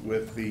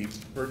 with the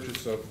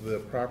purchase of the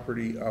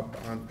property up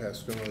on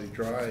Pasquinelli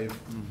Drive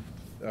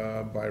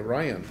by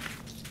Ryan.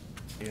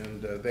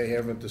 And they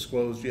haven't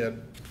disclosed yet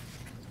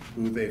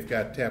who they've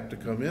got tapped to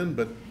come in,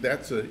 but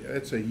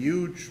it's a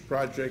huge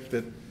project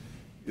that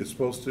is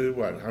supposed to,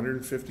 what,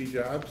 150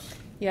 jobs?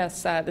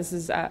 Yes, this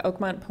is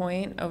Oakmont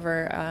Point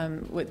over,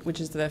 which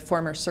is the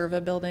former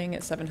Serva building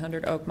at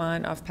 700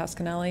 Oakmont off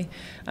Pasquinelli.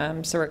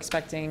 So we're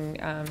expecting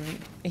a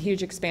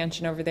huge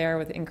expansion over there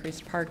with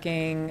increased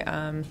parking.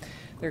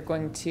 They're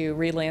going to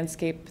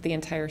re-landscape the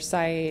entire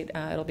site.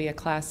 It'll be a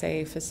Class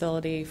A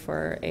facility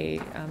for a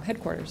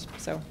headquarters.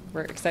 So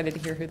we're excited to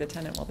hear who the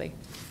tenant will be.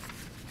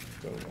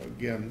 So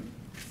again,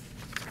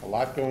 a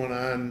lot going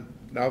on.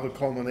 Now the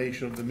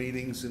culmination of the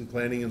meetings in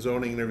planning and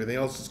zoning and everything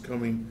else is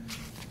coming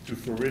to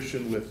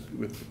fruition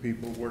with the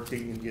people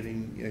working and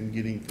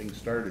getting things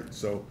started.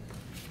 So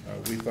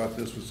we thought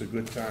this was a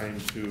good time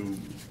to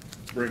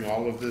bring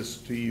all of this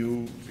to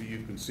you so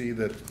you can see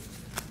that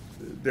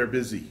they're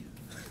busy.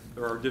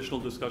 There are additional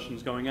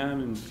discussions going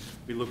on, and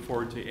we look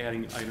forward to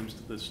adding items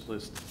to this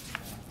list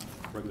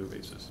on a regular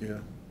basis. Yeah.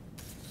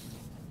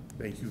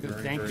 Thank you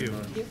very much.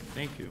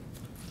 Thank you.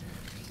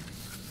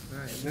 All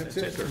right, that's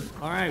it, sir.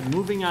 All right,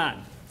 moving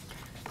on.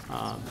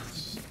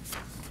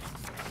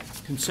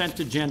 Consent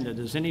agenda.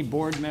 Does any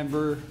board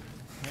member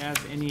have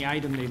any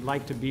item they'd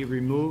like to be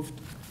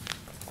removed?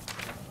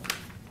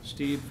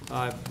 Steve,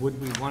 would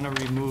we want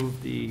to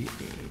remove the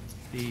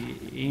the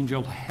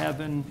Angel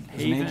Haven.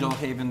 There's an Angel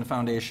Haven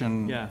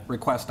Foundation Yeah.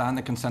 request on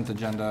the consent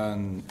agenda,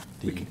 and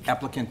the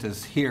applicant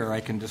is here. I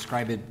can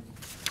describe it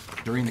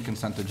during the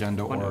consent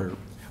agenda, or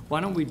Why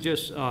don't we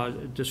just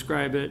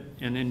describe it,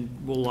 and then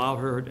we'll allow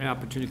her an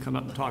opportunity to come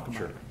up and talk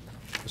about it.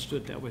 Let's do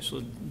it that way.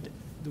 So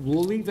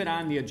we'll leave it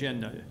on the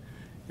agenda.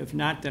 If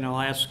not, then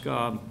I'll ask,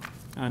 on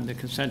the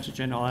consent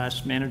agenda, I'll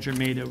ask Manager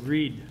May to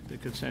read the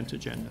consent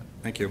agenda.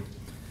 Thank you.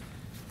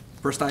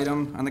 First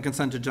item on the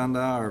consent agenda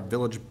are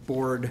village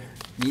board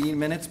meeting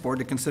minutes. Board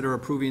to consider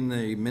approving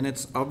the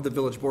minutes of the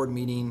village board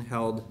meeting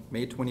held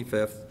May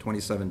 25th,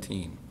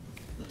 2017.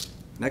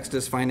 Next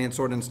is finance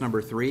ordinance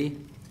number 3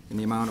 in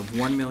the amount of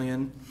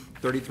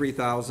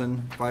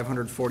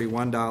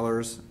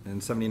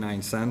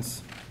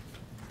 $1,033,541.79.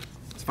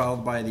 It's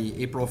followed by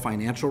the April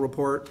financial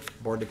report.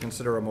 Board to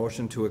consider a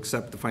motion to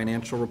accept the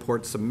financial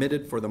report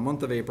submitted for the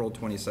month of April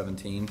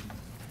 2017.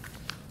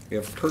 We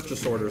have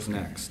purchase orders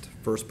next.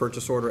 First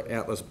purchase order,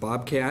 Atlas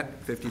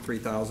Bobcat,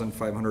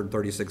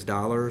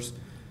 $53,536.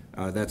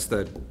 That's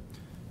the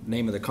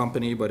name of the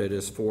company, but it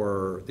is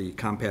for the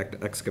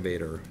compact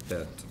excavator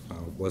that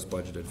was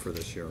budgeted for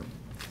this year.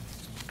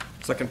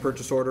 Second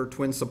purchase order,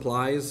 Twin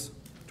Supplies,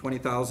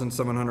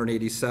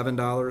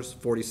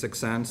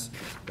 $20,787.46,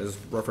 as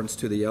reference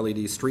to the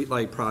LED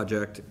streetlight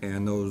project,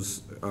 and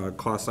those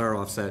costs are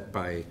offset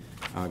by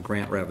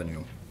grant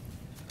revenue.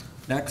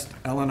 Next,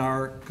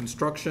 L&R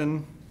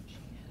Construction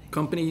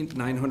Company,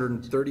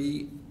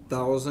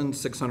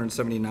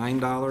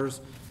 $930,679.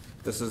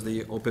 This is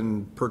the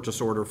open purchase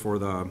order for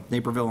the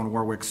Naperville and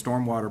Warwick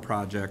Stormwater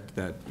Project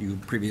that you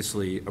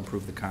previously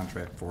approved the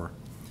contract for.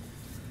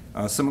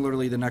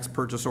 Similarly, the next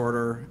purchase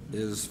order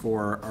is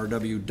for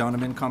R.W.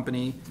 Dunham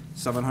Company,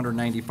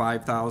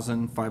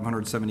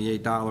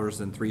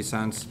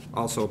 $795,578.03.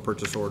 Also a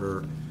purchase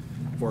order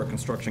for a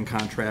construction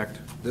contract.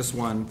 This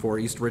one for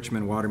East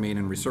Richmond Water Main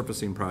and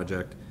Resurfacing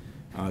Project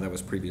that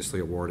was previously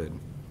awarded.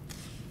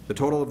 The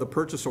total of the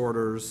purchase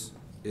orders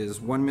is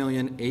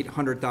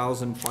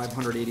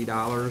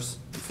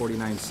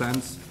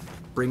 $1,800,580.49.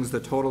 Brings the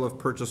total of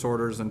purchase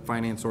orders and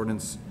finance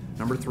ordinance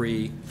number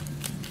 3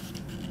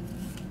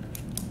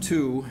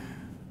 to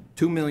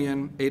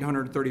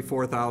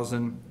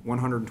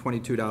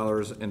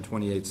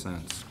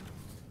 $2,834,122.28.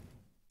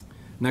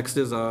 Next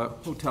is a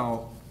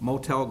hotel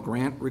motel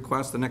grant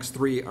request. The next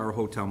 3 are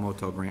hotel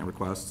motel grant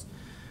requests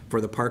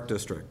for the Park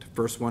District.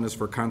 First one is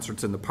for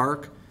concerts in the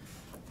park.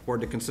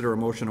 Board to consider a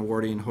motion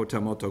awarding hotel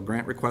motel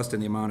grant request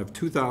in the amount of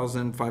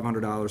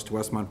 $2,500 to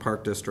Westmont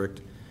Park District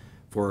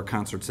for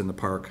concerts in the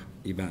park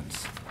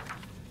events.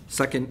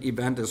 Second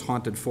event is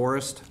Haunted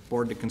Forest.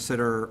 Board to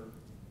consider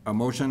a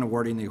motion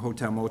awarding the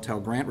hotel motel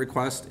grant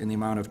request in the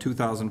amount of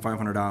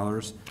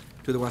 $2,500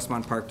 to the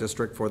Westmont Park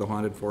District for the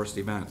Haunted Forest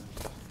event.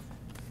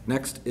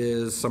 Next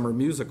is summer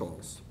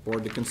musicals.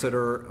 Board to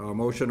consider a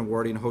motion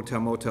awarding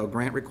hotel motel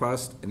grant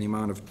request in the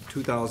amount of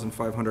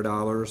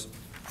 $2,500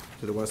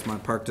 to the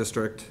Westmont Park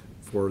District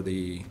for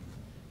the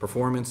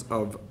performance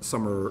of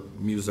summer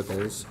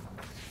musicals.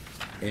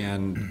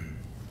 And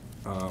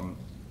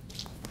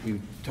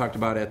we talked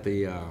about at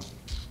the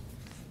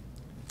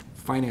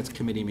Finance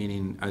Committee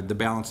meeting, the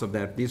balance of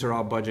that. These are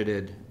all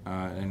budgeted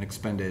and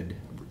expended,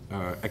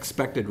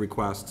 expected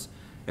requests,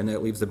 and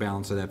that leaves the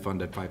balance of that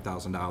fund at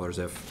 $5,000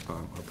 if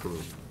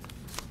approved.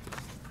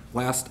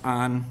 Last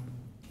on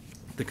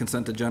the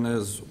consent agenda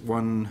is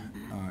one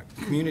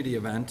community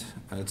event.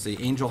 It's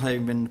the Angel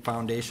Haven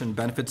Foundation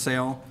benefit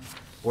sale.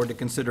 Board to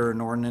consider an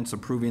ordinance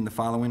approving the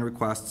following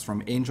requests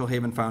from Angel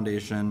Haven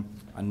Foundation,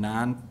 a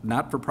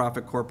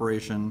not-for-profit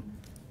corporation,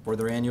 for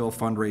their annual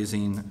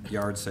fundraising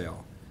yard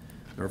sale.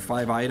 There are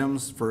 5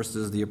 items. First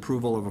is the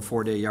approval of a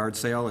 4-day yard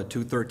sale at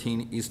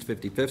 213 East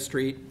 55th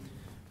Street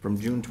from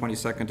June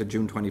 22nd to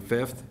June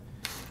 25th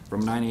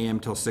from 9 a.m.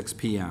 till 6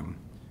 p.m.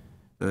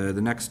 The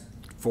next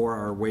 4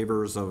 are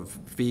waivers of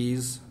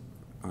fees.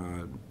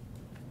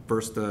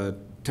 First, the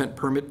tent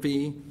permit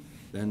fee,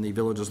 then the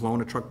village's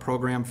loan a truck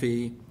program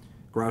fee,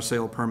 garage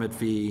sale permit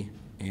fee,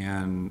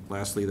 and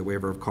lastly, the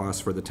waiver of costs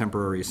for the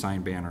temporary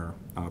sign banner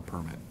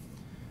permit.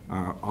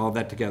 All of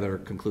that together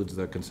concludes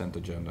the consent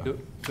agenda. Do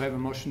I have a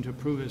motion to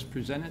approve as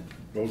presented?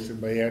 Motion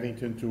by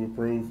Addington to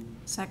approve.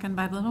 Second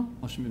by Little.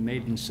 Motion been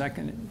made and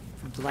seconded.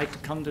 If you'd like to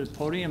come to the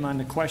podium on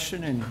the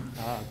question and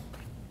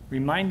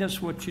remind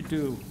us what you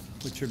do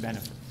with your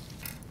benefit.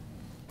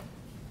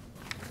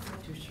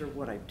 Not too sure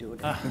what I'm doing.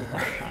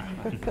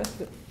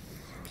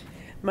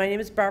 My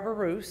name is Barbara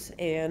Roos,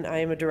 and I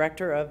am a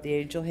director of the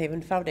Angel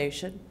Haven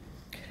Foundation.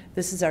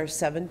 This is our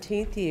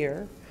 17th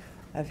year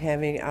of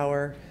having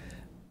our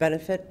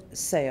benefit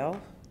sale,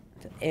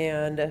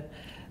 and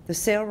the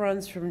sale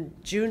runs from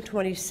June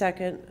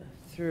 22nd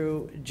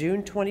through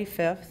June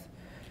 25th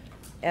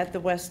at the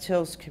West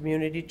Hills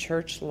Community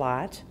Church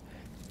lot.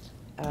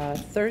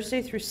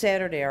 Thursday through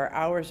Saturday, our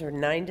hours are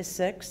 9 to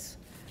 6.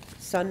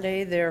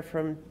 Sunday, they're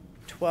from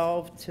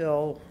 12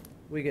 till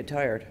we get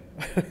tired.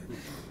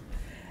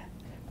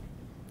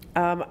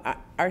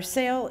 Our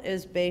sale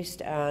is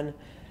based on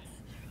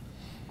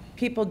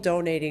people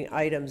donating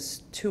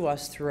items to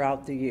us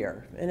throughout the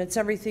year, and it's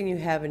everything you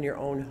have in your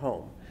own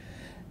home.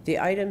 The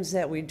items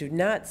that we do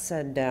not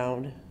send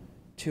down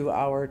to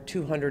our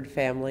 200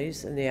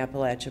 families in the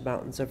Appalachian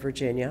Mountains of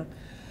Virginia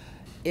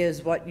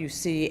is what you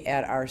see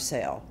at our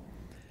sale.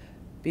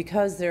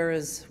 Because there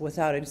is,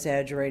 without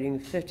exaggerating,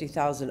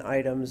 50,000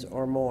 items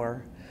or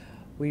more,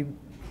 we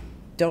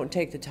don't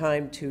take the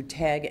time to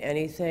tag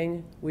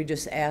anything. We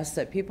just ask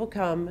that people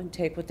come and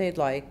take what they'd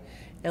like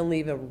and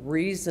leave a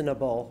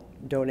reasonable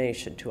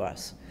donation to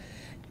us.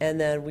 And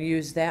then we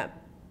use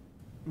that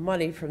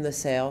money from the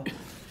sale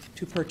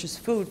to purchase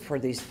food for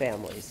these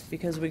families,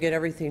 because we get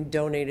everything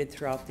donated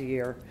throughout the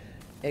year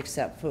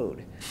except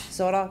food.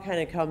 So it all kind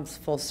of comes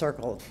full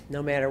circle,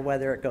 no matter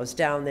whether it goes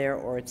down there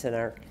or it's in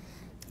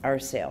our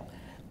sale.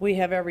 We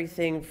have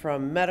everything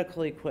from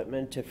medical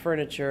equipment to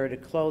furniture to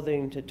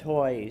clothing to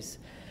toys.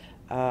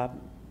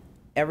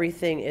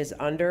 Everything is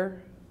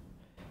under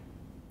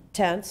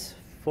tents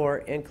for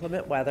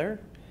inclement weather.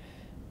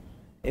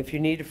 If you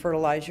need to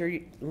fertilize your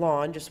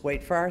lawn, just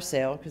wait for our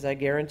sale, because I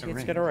guarantee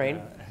it's going to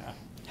rain.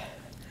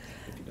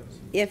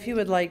 If you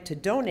would like to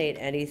donate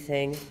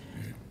anything,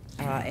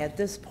 at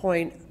this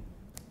point,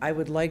 I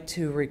would like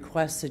to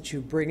request that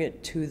you bring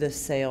it to the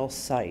sale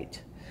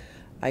site.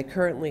 I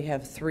currently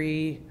have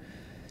 3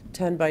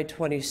 10 by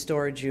 20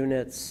 storage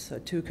units, a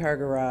 2-car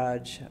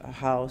garage, a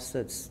house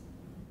that's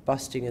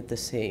busting at the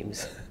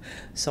seams.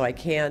 So I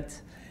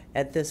can't,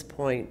 at this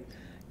point,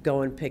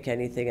 go and pick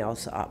anything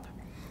else up.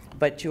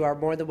 But you are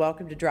more than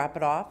welcome to drop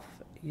it off.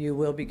 You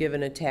will be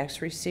given a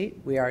tax receipt.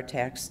 We are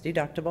tax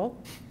deductible.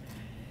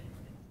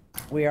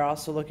 We are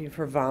also looking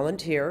for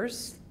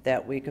volunteers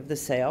that week of the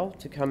sale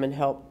to come and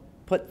help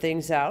put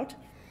things out.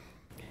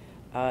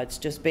 It's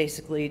just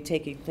basically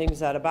taking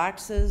things out of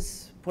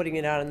boxes, putting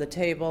it out on the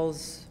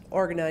tables,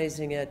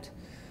 organizing it,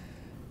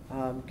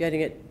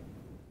 getting it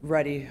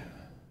ready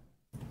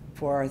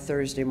for our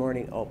Thursday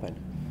morning open.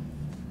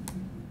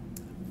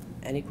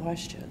 Any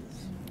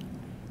questions?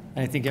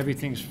 I think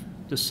everything's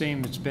the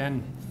same it's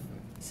been.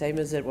 Same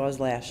as it was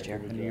last year.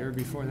 And the year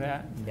before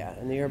that? Yeah,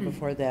 and the year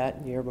before that,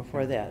 and the year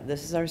before that.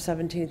 This is our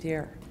 17th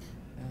year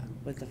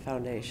with the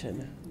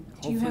foundation.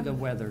 Hopefully the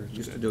weather.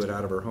 Used to do it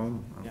out of her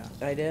home. Yeah.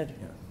 I did.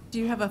 Do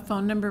you have a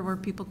phone number where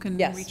people can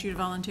Yes. reach you to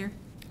volunteer?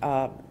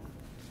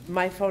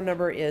 My phone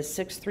number is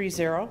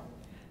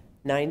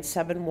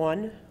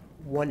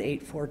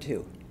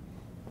 630-971-1842.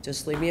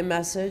 Just leave me a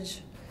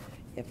message.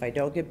 If I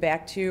don't get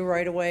back to you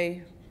right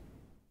away,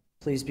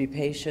 please be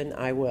patient,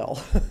 I will.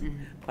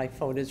 My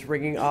phone is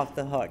ringing off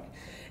the hook.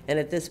 And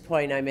at this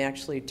point, I'm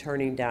actually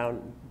turning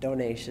down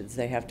donations.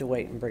 They have to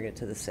wait and bring it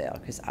to the sale,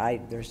 because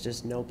there's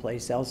just no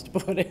place else to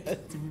put it.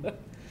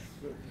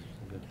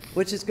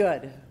 Which is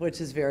good,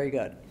 which is very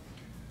good.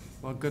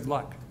 Well, good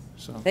luck.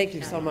 So Thank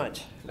you so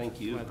much.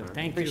 Thank you.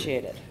 Thank you.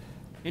 Appreciate it.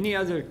 Any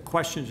other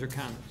questions or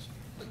comments?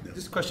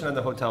 Just a question on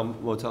the hotel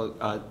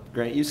motel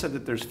grant. You said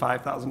that there's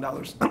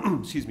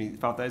 $5,000, excuse me,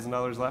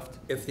 $5,000 left?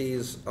 If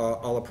these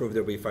all approved,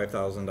 there'll be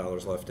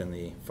 $5,000 left in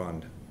the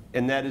fund.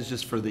 And that is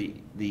just for the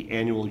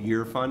annual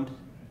year fund?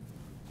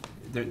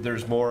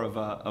 There's more of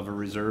a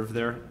reserve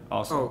there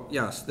also? Oh,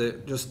 yes,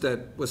 just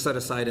that was set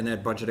aside in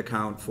that budget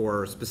account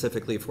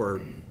specifically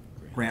for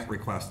grant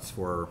requests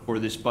for. For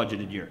this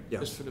budgeted year? Yes.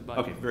 Just for the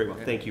budget. Okay, very well.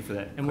 Thank you for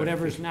that. And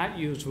whatever's not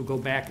used will go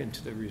back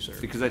into the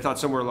reserve. Because I thought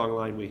somewhere along the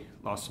line we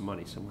lost some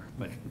money somewhere,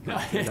 but now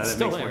It's that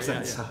still makes more there,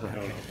 yeah, sense.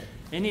 yeah.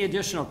 Any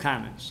additional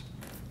comments?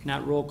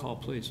 Not roll call,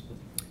 please.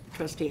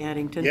 Trustee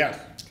Addington? Yes.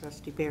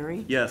 Trustee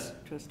Barry? Yes.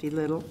 Trustee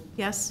Little?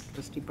 Yes.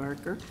 Trustee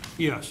Barker?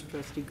 Yes.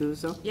 Trustee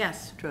Guzzo?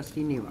 Yes.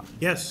 Trustee Nero?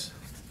 Yes.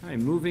 All right,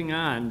 moving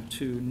on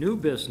to new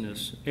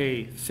business,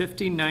 A,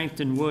 59th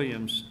and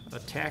Williams, a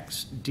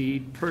tax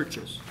deed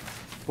purchase.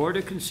 Board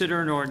to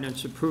consider an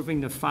ordinance approving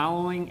the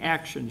following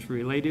actions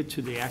related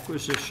to the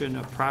acquisition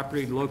of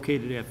property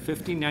located at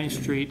 59th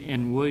Street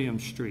and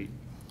Williams Street.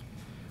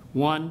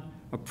 1,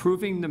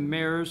 approving the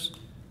mayor's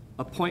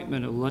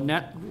appointment of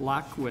Lynette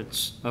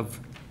Lockwitz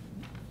of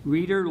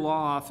Reader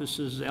Law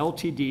Offices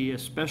LTD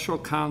as special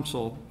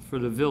counsel for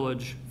the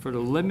village for the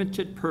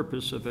limited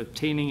purpose of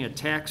obtaining a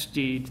tax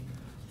deed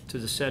to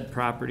the said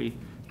property.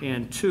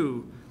 And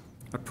 2,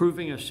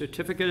 approving a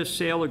certificate of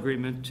sale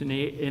agreement to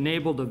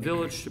enable the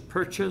village to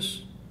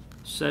purchase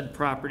said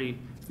property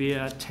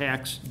via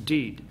tax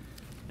deed.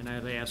 And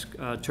I'd ask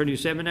Attorney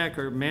Zemanek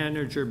or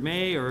Manager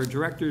May or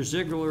Director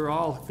Ziegler,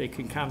 all, if they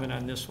can comment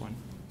on this one.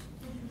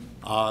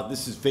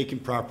 This is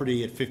vacant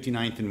property at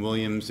 59th and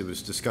Williams. It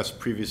was discussed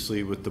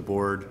previously with the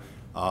board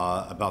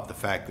about the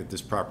fact that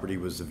this property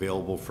was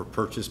available for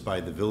purchase by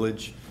the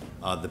village.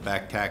 The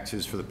back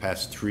taxes for the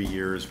past 3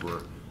 years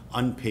were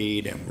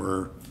unpaid and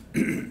were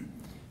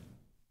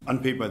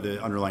unpaid by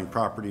the underlying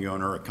property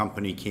owner. A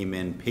company came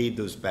in, paid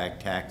those back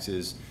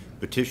taxes,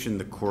 petitioned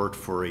the court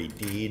for a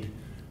deed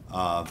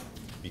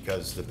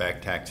because the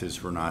back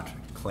taxes were not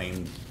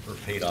claimed or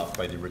paid off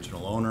by the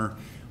original owner.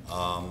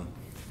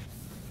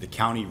 The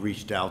county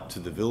reached out to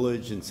the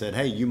village and said,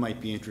 hey, you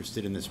might be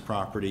interested in this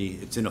property.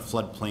 It's in a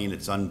floodplain,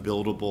 it's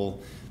unbuildable.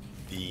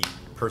 The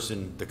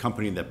the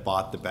company that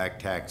bought the back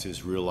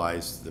taxes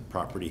realized the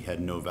property had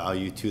no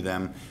value to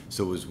them,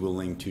 so was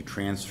willing to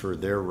transfer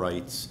their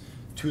rights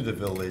to the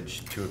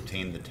village to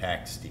obtain the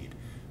tax deed.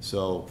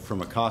 So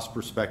from a cost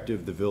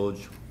perspective, the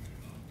village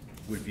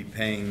would be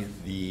paying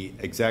the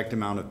exact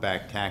amount of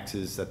back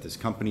taxes that this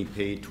company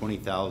paid,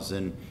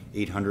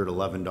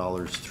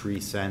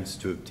 $20,811.03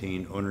 to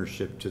obtain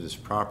ownership to this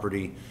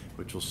property,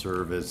 which will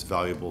serve as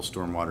valuable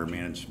stormwater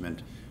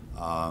management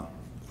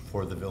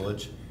for the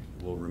village.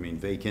 It will remain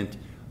vacant.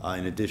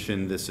 In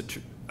addition, this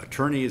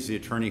attorney is the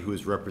attorney who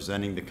is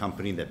representing the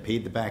company that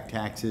paid the back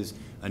taxes,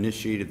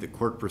 initiated the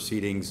court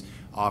proceedings,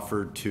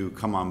 offered to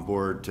come on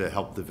board to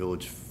help the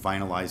village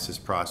finalize this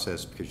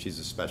process because she's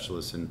a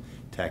specialist in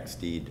tax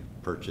deed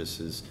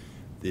purchases.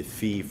 The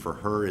fee for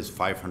her is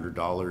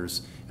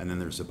 $500, and then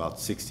there's about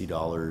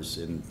 $60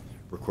 in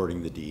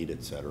recording the deed,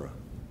 et cetera.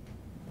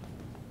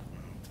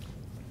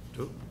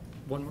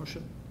 One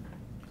motion?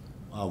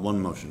 One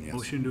motion, yes.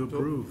 Motion to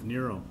approve,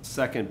 Nero.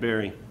 Second,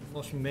 Barry.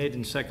 Motion made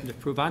and seconded to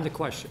approve. On the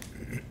question.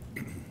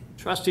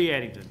 Trustee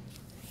Addington.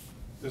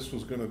 This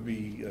was gonna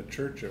be a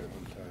church at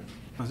one time.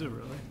 Was it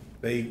really?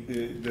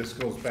 This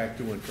goes back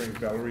to when Frank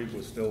Valerie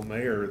was still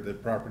mayor. The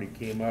property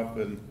came up,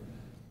 and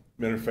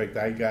matter of fact,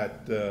 I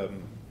got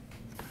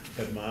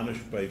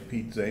admonished by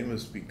Pete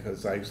Zamus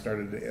because I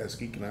started to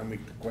ask economic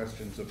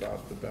questions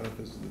about the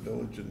benefits of the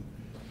village, and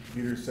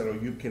Peter said, "Oh,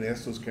 you can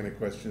ask those kind of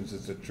questions.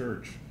 It's a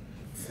church."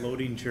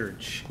 Floating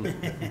church.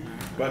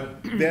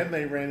 But then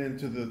they ran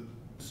into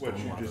what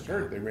you just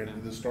heard. They ran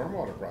into the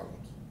stormwater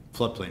problems.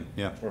 Floodplain,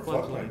 yeah. Or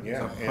floodplain,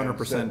 yeah.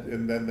 100%.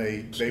 And then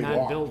they Not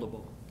walked.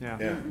 buildable. Yeah.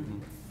 Yeah.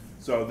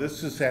 So this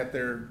has sat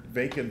there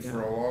vacant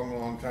for a long,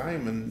 long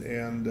time, and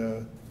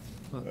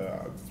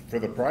for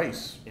the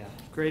price. Yeah.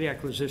 Great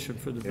acquisition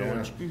for the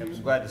village.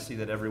 I'm glad to see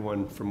that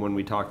everyone from when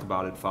we talked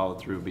about it followed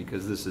through,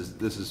 because this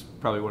is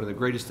probably one of the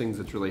greatest things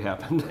that's really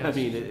happened. I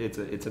mean,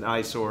 it's an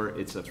eyesore,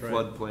 it's a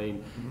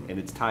floodplain, and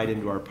it's tied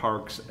into our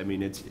parks. I mean,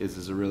 this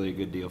is a really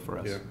good deal for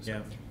us. Yeah.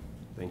 Yeah.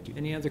 Thank you.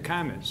 Any other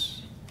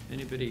comments?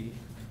 Anybody?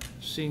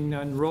 Seeing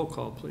none, roll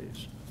call,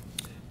 please.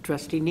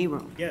 Trustee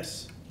Nero.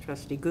 Yes.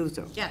 Trustee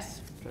Guzzo.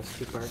 Yes.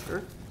 Trustee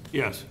Barker.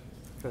 Yes.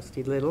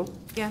 Trustee Little.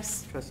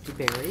 Yes. Trustee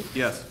Barry.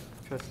 Yes.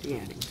 Trustee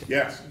Addington.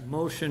 Yes.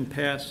 Motion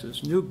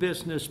passes. New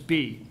business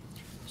B,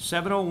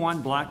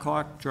 701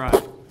 Blackhawk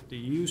Drive, the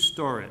U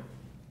Store It.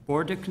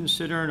 Board to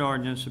consider an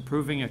ordinance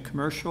approving a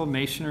commercial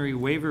masonry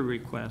waiver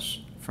request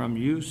from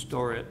U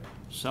Store It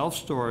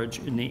self-storage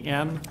in the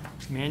M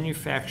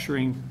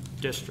Manufacturing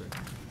District.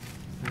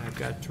 And I've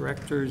got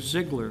Director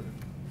Ziegler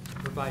to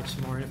provide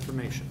some more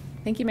information.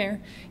 Thank you, Mayor.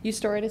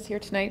 U-Store is here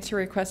tonight to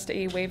request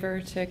a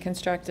waiver to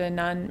construct a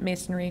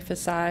non-masonry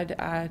facade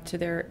to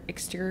their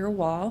exterior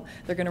wall.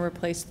 They're going to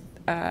replace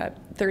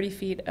 30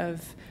 feet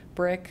of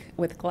brick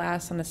with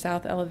glass on the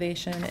south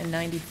elevation and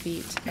 90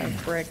 feet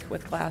of brick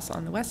with glass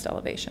on the west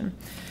elevation.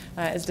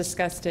 As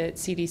discussed at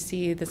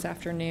CDC this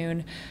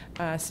afternoon,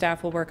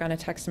 staff will work on a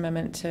text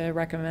amendment to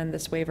recommend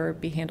this waiver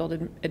be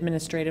handled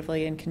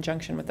administratively in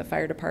conjunction with the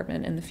fire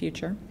department in the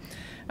future.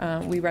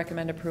 We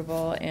recommend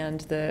approval, and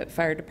the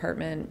fire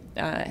department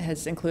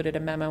has included a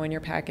memo in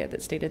your packet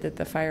that stated that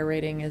the fire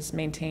rating is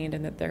maintained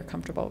and that they're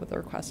comfortable with the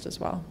request as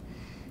well.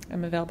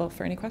 I'm available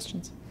for any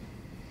questions.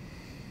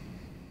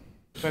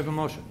 Do I have a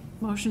motion?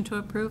 Motion to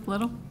approve,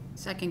 Little.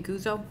 Second,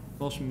 Guzzo.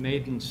 Motion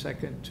made and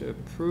second to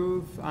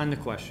approve. On the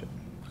question.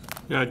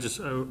 Yeah,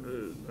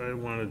 I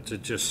wanted to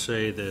just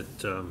say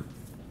that,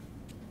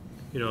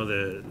 you know,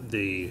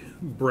 the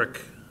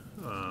brick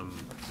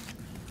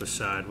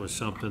facade was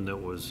something that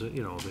was,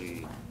 you know,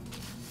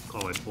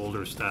 call it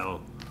older style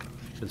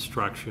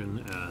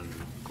construction, and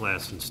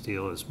glass and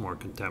steel is more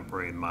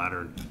contemporary and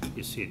modern.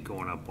 You see it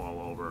going up all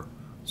over.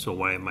 So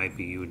while it might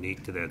be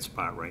unique to that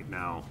spot right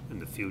now, in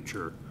the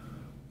future,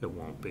 it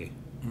won't be.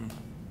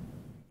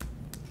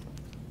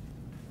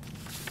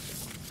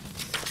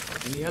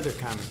 Any other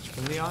comments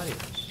from the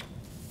audience?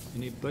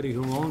 Anybody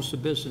who owns the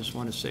business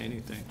want to say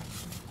anything?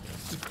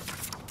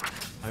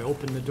 I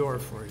opened the door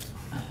for you.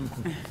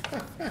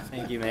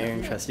 Thank you, Mayor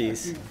and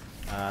trustees.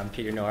 I'm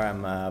Peter Noor.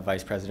 I'm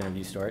Vice President of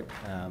U-Store.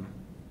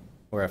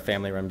 We're a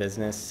family-run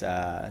business.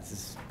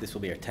 This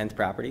will be our 10th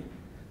property.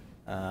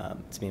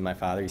 It's me and my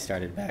father. He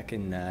started back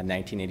in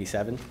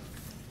 1987.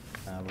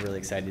 We're really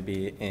excited to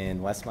be in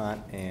Westmont,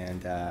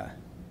 and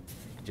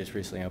just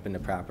recently opened a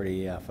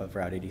property off of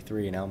Route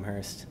 83 in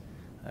Elmhurst.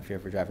 If you're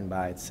ever driving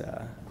by, it's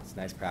a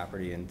nice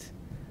property, and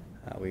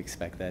we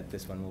expect that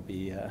this one will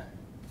be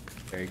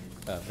very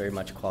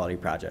much a quality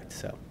project.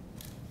 So,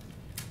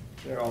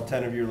 Are all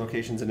 10 of your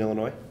locations in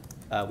Illinois?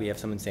 we have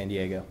some in San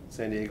Diego.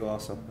 San Diego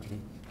also?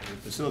 The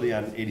facility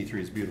on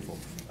 83 is beautiful.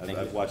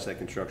 I've watched that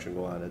construction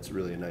go on. It's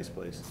really a nice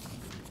place.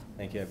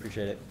 Thank you, I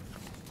appreciate it.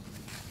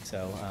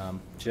 So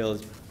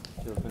Jill's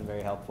been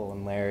very helpful,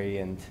 and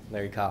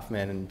Larry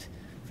Kaufman, and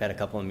we've had a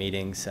couple of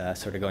meetings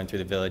sort of going through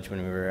the village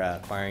when we were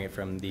acquiring it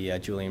from the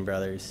Julian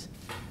brothers,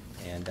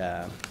 and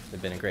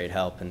they've been a great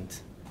help, and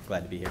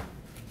glad to be here.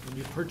 Did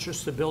you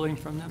purchase the building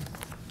from them?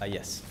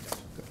 Yes.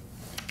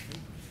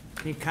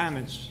 Any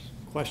comments,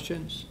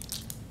 questions?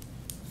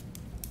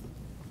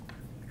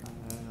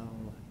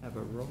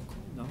 have a roll call?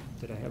 No?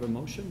 Did I have a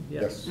motion?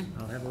 Yes.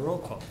 I'll have a roll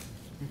call.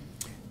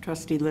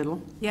 Trustee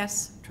Little,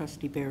 Yes.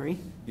 Trustee Barry,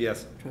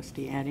 Yes.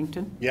 Trustee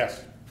Addington,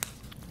 Yes.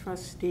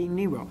 Trustee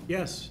Nero,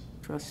 Yes.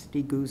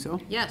 Trustee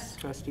Guzzo, Yes.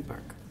 Trustee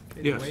Barker.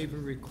 Okay, the waiver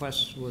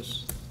request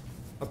was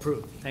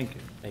approved. Thank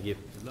you. Thank you.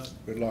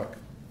 Good luck.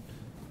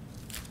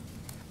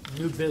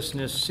 New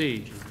business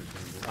C,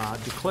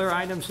 declare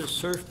items as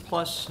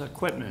surplus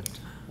equipment.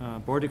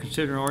 Board to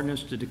consider an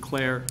ordinance to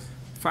declare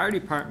fire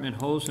department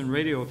hose and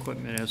radio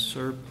equipment as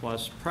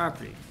surplus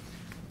property.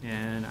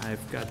 And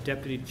I've got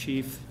Deputy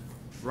Chief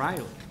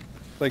Riley.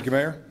 Thank you,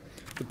 Mayor.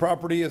 The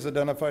property as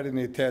identified in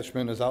the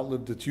attachment has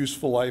outlived its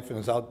useful life and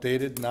is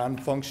outdated,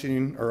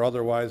 non-functioning, or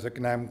otherwise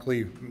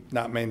economically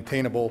not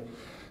maintainable.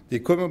 The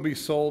equipment will be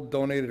sold,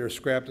 donated, or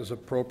scrapped as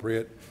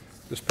appropriate.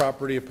 This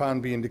property,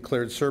 upon being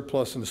declared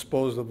surplus and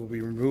disposed of, will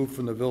be removed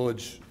from the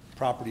village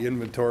property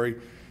inventory.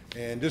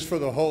 And just for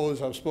the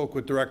hose, I've spoke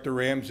with Director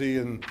Ramsey,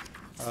 and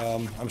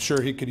I'm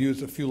sure he could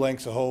use a few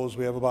lengths of hose.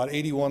 We have about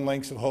 81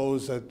 lengths of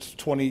hose. That's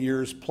 20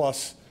 years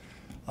plus.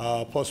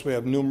 Plus, we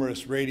have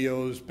numerous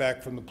radios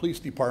back from the police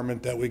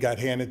department that we got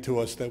handed to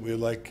us that we'd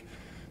like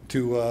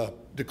to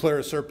declare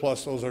as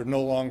surplus. Those are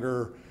no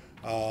longer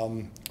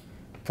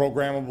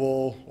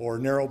programmable or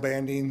narrow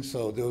banding,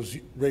 so those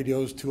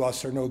radios to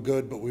us are no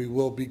good, but we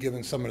will be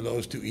giving some of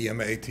those to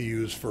EMA to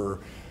use for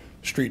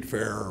street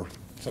fair or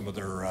some of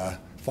their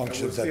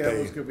functions that That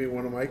they was gonna be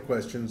one of my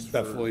questions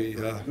for definitely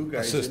you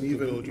guys, assist and the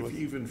village with.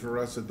 even for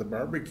us at the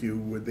barbecue,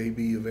 would they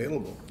be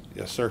available?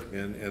 Yes, sir.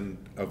 And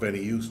of any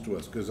use to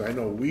us? Because I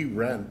know we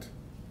rent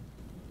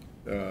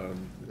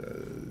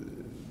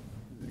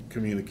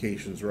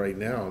communications right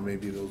now, and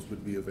maybe those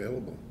would be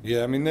available.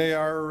 Yeah, I mean, they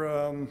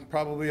are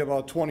probably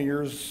about 20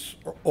 years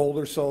old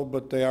or so,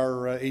 but they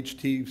are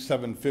HT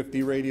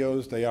 750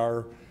 radios. They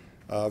are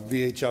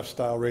VHF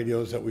style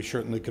radios that we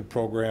certainly could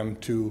program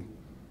to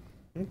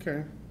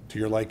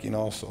your liking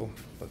also.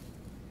 But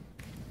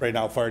right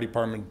now, fire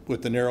department,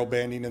 with the narrow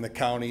banding in the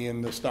county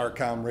and the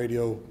StarCom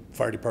radio,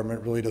 fire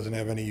department really doesn't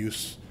have any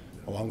use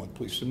along with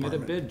police Submit a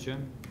department. bid,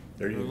 Jim.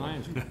 There you go.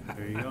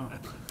 There you go.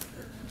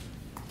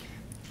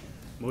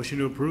 Motion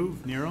to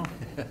approve, Nero?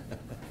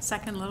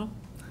 Second, Little?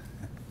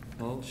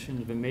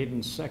 Motion's been made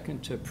in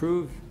second to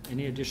approve.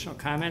 Any additional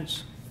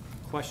comments,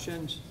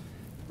 questions?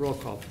 Roll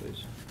call,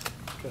 please.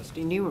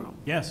 Trustee Nero,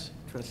 Yes.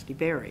 Trustee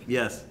Barry,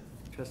 Yes.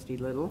 Trustee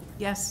Little,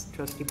 Yes.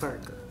 Trustee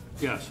Barker,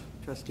 Yes.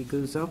 Trustee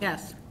Guzzo,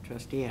 Yes.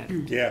 Trustee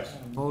Addington. Yes.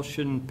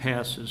 Motion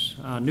passes.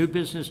 New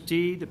business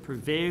D, the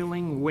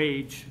prevailing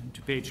wage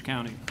to DuPage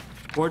County.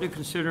 Board to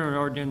consider an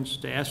ordinance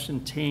to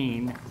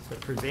ascertain the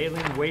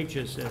prevailing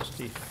wages as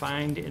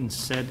defined in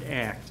said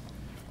act.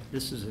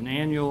 This is an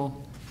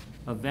annual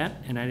event,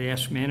 and I'd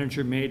ask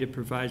Manager May to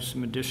provide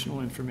some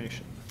additional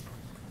information.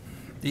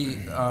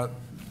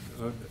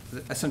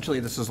 Essentially,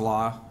 this is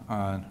law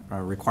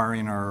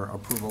requiring our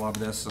approval of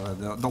this.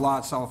 The law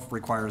itself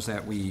requires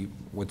that we,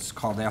 what's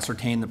called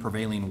ascertain the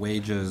prevailing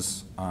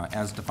wages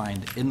as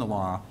defined in the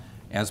law,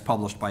 as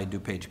published by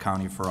DuPage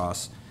County for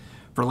us,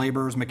 for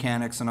laborers,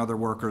 mechanics, and other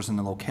workers in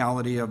the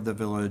locality of the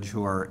village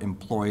who are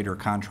employed or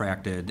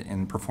contracted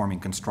in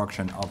performing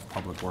construction of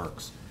public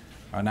works.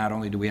 Not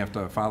only do we have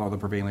to follow the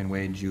prevailing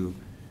wage, you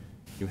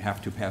have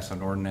to pass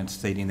an ordinance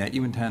stating that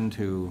you intend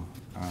to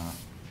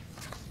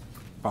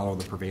follow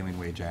the Prevailing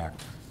Wage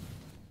Act.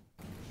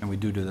 And we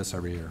do this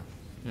every year.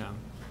 Yeah.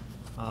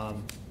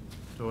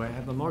 Do I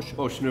have a motion?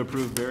 Motion to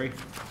approve, Barry?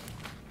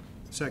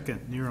 Second,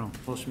 Nero.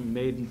 Motion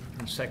made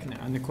and seconded.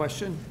 On the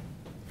question?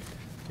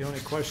 The only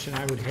question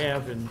I would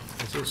have, and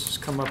this has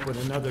come up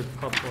with another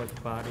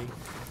public body,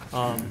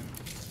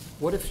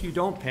 what if you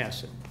don't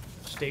pass it?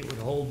 State would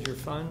hold your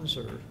funds,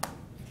 or?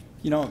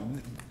 You know,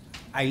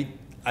 I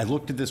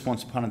looked at this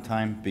once upon a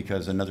time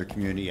because another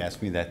community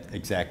asked me that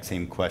exact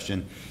same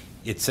question.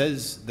 It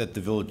says that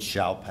the village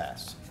shall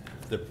pass,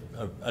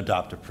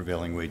 adopt a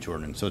prevailing wage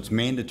ordinance. So it's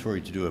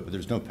mandatory to do it, but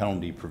there's no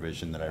penalty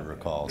provision that I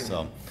recall.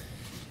 So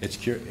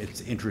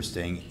it's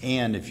interesting.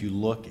 And if you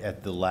look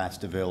at the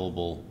last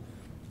available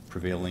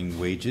prevailing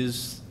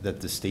wages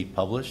that the state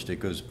published, it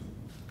goes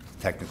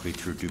technically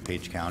through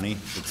DuPage County.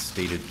 It's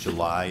dated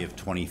July of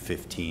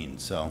 2015.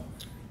 So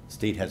the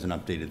state hasn't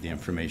updated the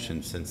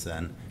information since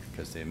then,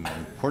 because they have more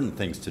important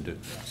things to do.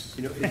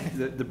 You know,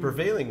 the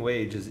prevailing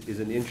wage is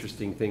an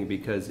interesting thing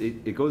because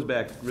it goes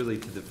back really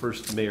to the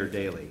first Mayor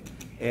Daley.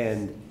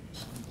 And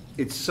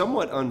it's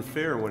somewhat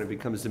unfair when it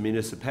comes to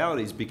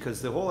municipalities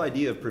because the whole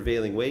idea of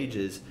prevailing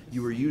wages,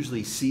 you were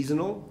usually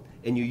seasonal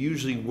and you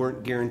usually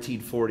weren't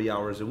guaranteed 40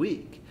 hours a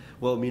week.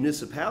 Well,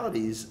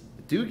 municipalities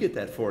do get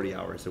that 40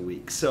 hours a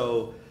week.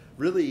 So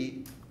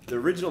really, the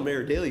original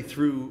Mayor Daley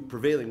threw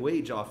prevailing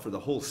wage off for the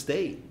whole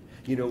state.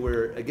 You know,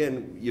 where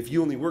again, if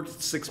you only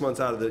worked 6 months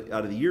out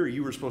of the year,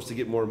 you were supposed to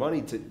get more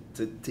money to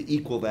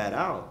equal that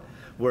out.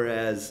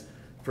 Whereas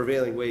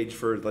prevailing wage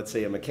for, let's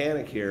say, a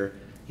mechanic here,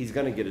 he's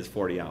going to get his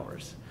 40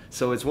 hours.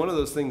 So it's one of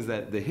those things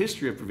that the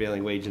history of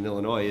prevailing wage in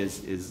Illinois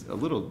is a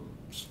little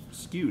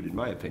skewed, in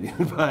my opinion,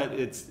 but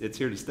it's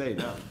here to stay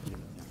now.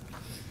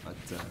 But,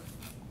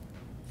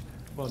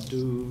 Well,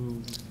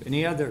 do,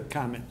 any other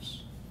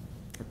comments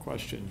or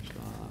questions?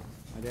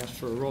 I'd ask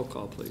for a roll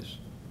call, please.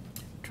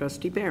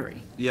 Trustee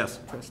Barry. Yes.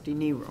 Trustee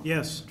Nero.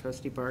 Yes.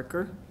 Trustee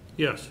Barker.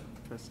 Yes.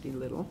 Trustee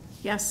Little.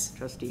 Yes.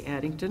 Trustee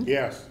Addington.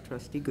 Yes.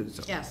 Trustee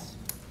Guzzo. Yes.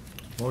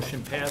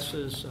 Motion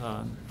passes.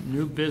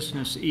 New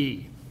business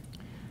E,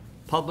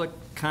 public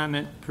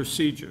comment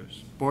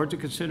procedures. Board to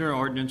consider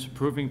ordinance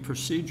approving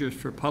procedures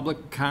for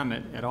public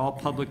comment at all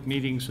public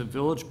meetings of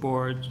village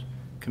boards,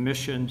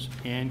 commissions,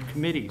 and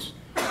committees.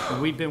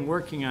 And we've been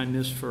working on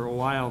this for a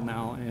while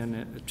now, and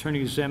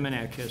Attorney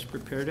Zemanek has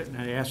prepared it, and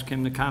I asked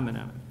him to comment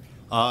on it.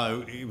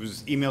 It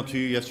was emailed to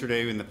you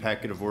yesterday in the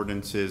packet of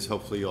ordinances.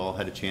 Hopefully you all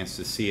had a chance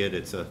to see it.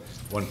 It's a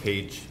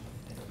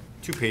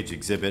two-page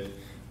exhibit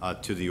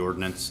to the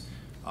ordinance.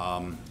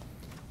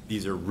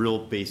 These are real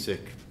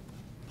basic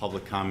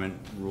public comment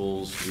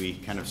rules. We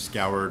kind of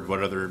scoured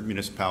what other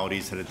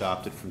municipalities had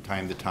adopted from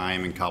time to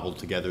time and cobbled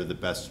together the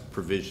best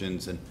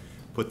provisions and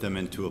put them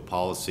into a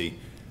policy.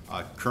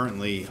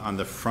 Currently, on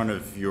the front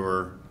of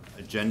your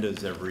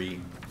agendas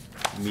every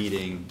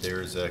meeting,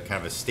 there's a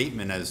kind of a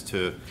statement as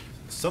to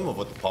some of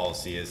what the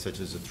policy is, such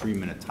as a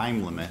 3-minute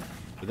time limit,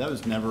 but that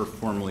was never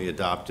formally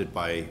adopted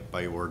by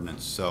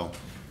ordinance. So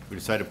we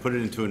decided to put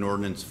it into an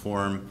ordinance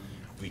form.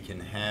 We can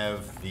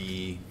have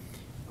the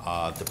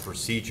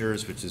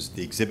procedures, which is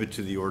the exhibit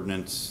to the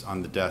ordinance,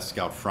 on the desk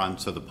out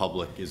front so the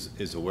public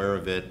is aware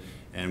of it.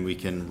 And we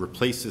can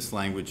replace this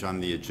language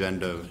on the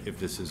agenda if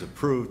this is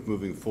approved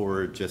moving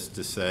forward, just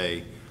to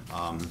say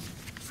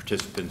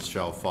participants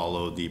shall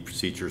follow the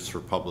procedures for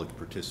public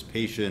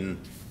participation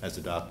as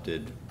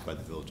adopted by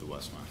the Village of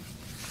Westmont.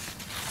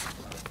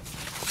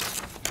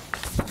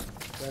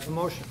 Do I have a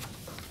motion?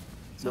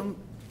 So,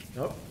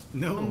 Nope.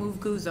 No. I'll move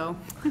Guzzo.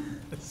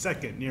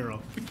 Second,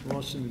 Nero.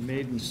 Motion been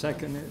made and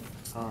seconded.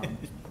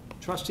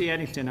 Trustee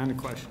Addington on the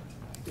question.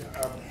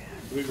 Yeah,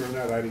 believe it or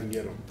not, I didn't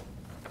get them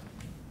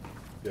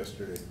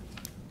yesterday,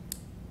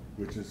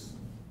 which is,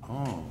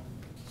 Oh.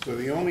 so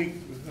the only,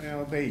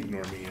 well, they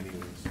ignore me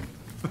anyways.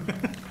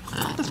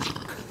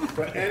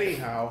 But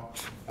anyhow,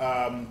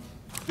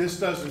 this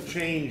doesn't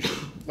change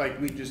like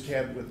we just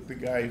had with the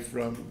guy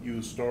from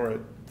You Store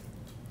It,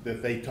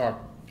 that they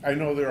talk. I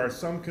know there are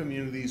some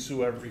communities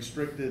who have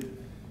restricted,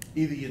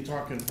 either you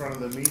talk in front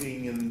of the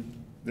meeting and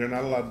they're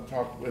not allowed to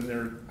talk when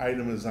their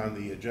item is on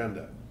the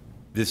agenda.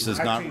 This does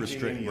We're not changing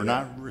restrict, any we're of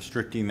not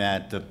restricting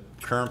that. The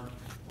current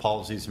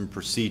policies and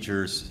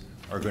procedures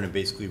are going to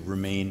basically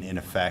remain in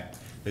effect.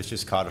 This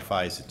just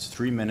codifies, it's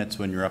 3 minutes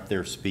when you're up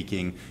there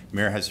speaking.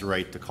 Mayor has the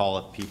right to call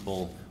up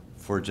people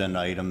for agenda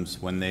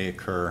items when they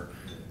occur.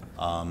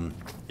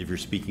 If you're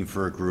speaking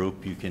for a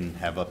group, you can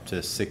have up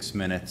to 6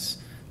 minutes,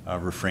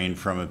 refrain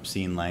from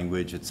obscene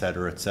language, et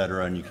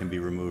cetera, and you can be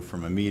removed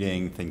from a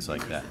meeting, things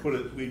like that.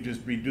 We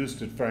just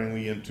reduced it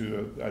finally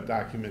into a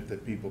document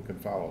that people can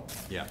follow.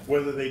 Yeah.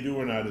 Whether they do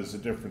or not is a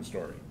different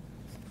story.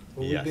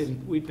 Well, Yes.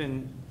 we've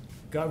been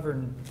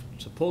governed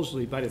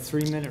supposedly by the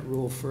 3-minute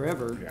rule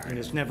forever, Yeah, I and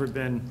it's know. never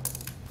been,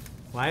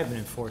 well, I haven't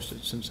enforced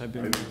it since I've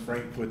I been. think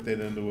Frank put that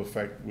into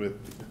effect with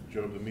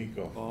Joe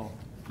D'Amico. Oh,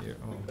 yeah,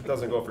 oh. It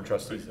doesn't go for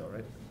trustees though,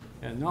 right?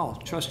 Yeah, no,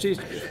 trustees,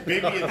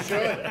 Maybe it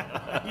should.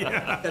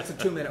 That's a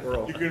 2-minute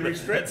rule. You can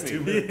restrict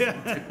me.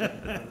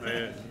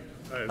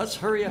 let's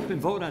hurry up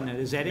and vote on it.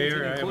 Is that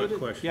Mayor, I have a included?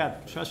 question. Yeah,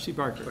 trustee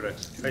Barker. But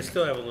I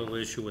still have a little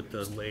issue with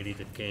the lady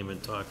that came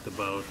and talked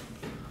about.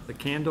 The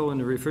candle in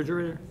the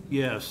refrigerator?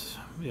 Yes,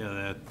 yeah,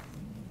 that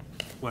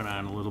went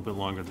on a little bit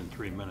longer than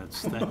 3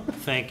 minutes.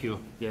 Thank you.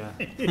 Yeah.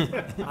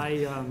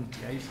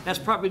 That's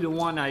probably the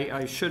one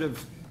I should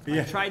have,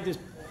 I tried to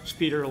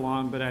speed her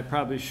along, but I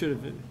probably should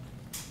have.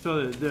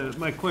 So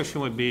my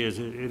question would be, is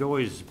it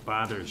always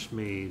bothers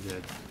me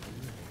that,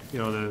 you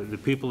know, the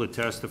people that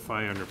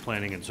testify under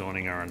planning and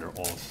zoning are under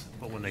oath,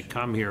 but when they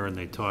come here and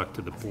they talk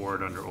to the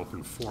board under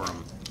open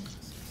forum,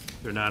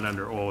 they're not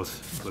under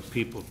oath, but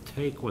people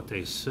take what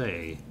they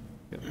say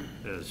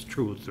as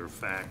truth or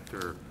fact,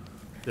 or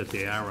that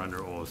they are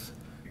under oath.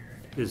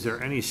 Is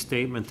there any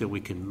statement that we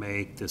can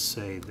make to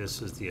say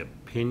this is the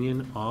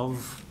opinion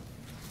of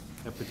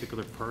a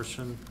particular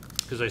person?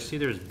 Because I see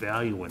there's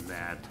value in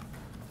that,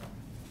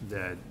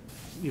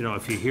 you know,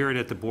 if you hear it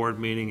at the board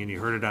meeting and you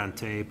heard it on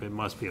tape, it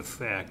must be a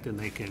fact, and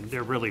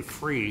they're really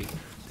free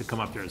to come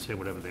up there and say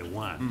whatever they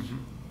want.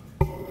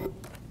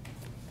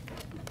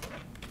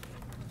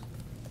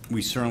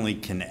 We certainly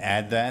can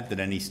add that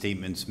any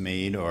statements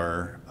made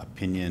are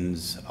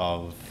opinions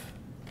of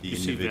the You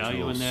see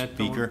value individual in that,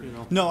 don't speaker. you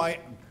know? No,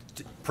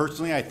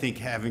 personally, I think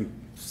having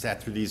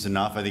sat through these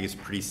enough, I think it's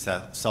pretty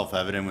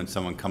self-evident when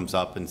someone comes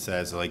up and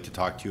says, I'd like to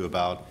talk to you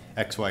about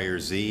X, Y, or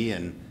Z,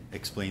 and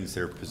explains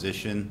their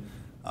position.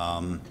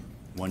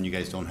 One, you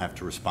guys don't have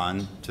to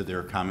respond to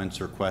their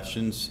comments or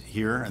questions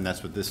here, and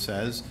that's what this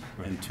says.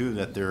 And two,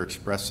 that they're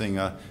expressing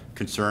a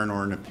concern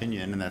or an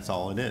opinion, and that's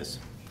all it is.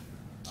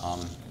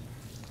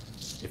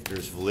 If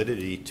there's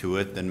validity to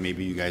it, then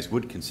maybe you guys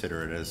would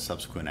consider it as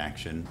subsequent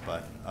action,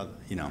 but,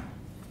 you know.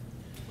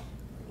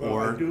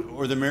 Well,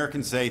 Or the mayor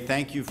can say,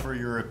 thank you for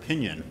your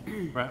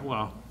opinion. Right,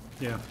 well,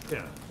 yeah.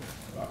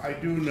 I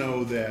do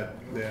know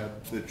that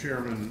the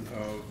chairman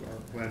of our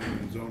planning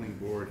and zoning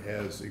board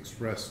has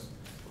expressed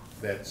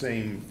that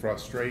same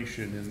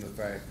frustration in the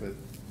fact that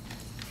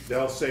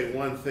they'll say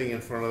one thing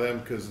in front of them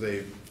because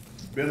they've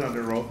been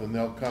under oath, and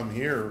they'll come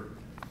here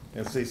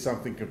and say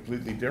something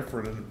completely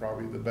different. And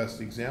probably the best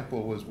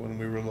example was when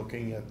we were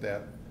looking at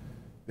that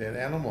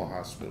animal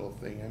hospital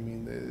thing. I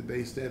mean,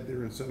 they sat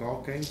there and said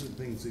all kinds of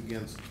things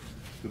against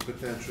the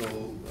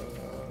potential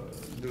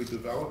new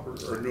developer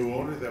or new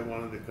owner that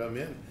wanted to come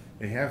in,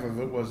 and half of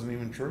it wasn't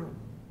even true.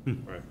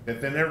 Right.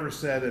 That they never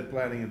said at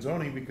planning and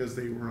zoning because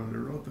they were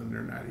under oath and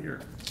they're not here.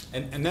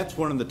 And that's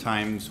one of the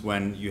times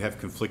when you have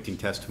conflicting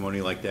testimony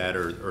like that,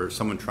 or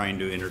someone trying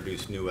to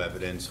introduce new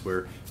evidence,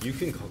 where you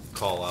can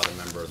call out a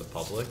member of the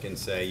public and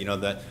say, you know,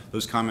 that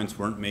those comments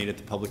weren't made at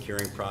the public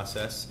hearing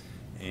process,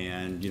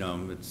 and, you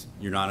know,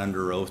 you're not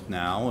under oath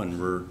now, and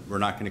we're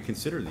not going to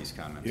consider these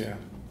comments. Yeah,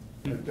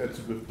 that's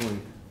a good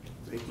point.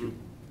 Thank you.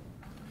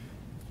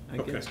 I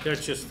Okay, guess.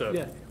 that's just a.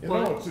 Yeah,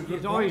 well,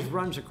 it always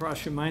runs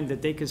across your mind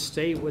that they could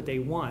say what they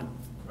want.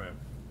 Right.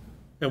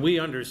 And we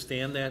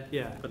understand that.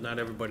 Yeah. But not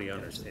everybody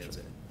understands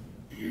it.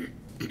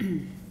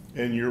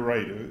 And you're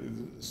right,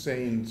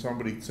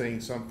 somebody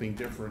saying something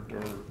different,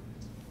 or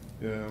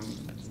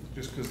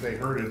just because they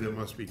heard it, it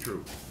must be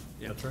true.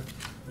 Yeah, that's right.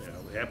 Yeah,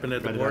 it happened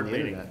at the board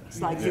meeting.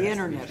 It's like the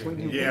internet, when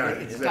you Yeah, get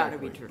it, it's gotta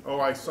be exactly. true. Oh,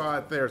 I saw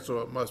it there, so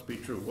it must be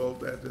true. Well,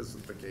 that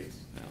isn't the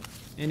case.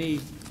 Any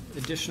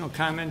additional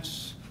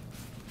comments?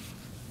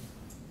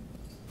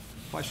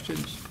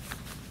 Questions?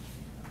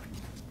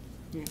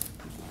 Yeah.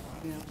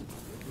 Yeah.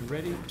 You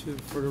ready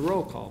for the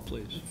roll call,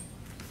 please?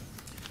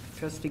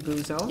 Trustee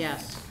Guzzo?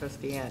 Yes.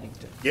 Trustee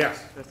Addington?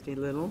 Yes. Trustee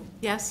Little?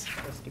 Yes.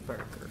 Trustee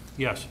Barker?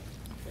 Yes.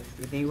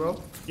 Trustee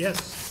Nero? Yes.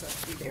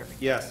 Trustee Barry?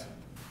 Yes.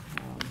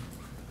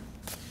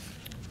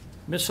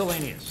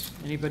 Miscellaneous.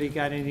 Anybody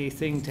got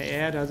anything to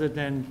add other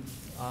than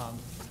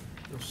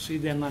you'll see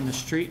them on the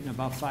street in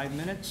about 5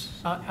 minutes?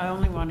 I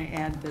only want to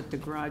add that the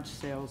garage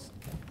sales,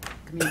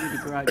 community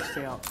garage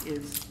sale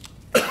is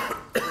 4th,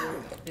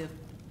 5th,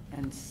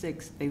 and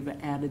 6th. They've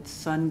added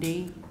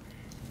Sunday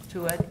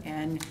to it,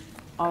 and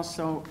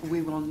also,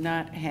 we will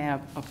not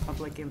have a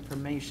public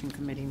information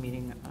committee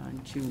meeting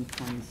on June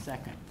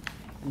 22nd.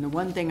 And the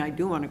one thing I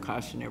do want to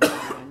caution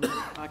everyone,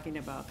 talking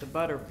about the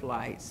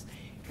butterflies,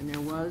 and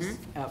there was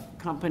a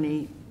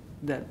company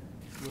that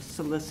was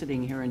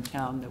soliciting here in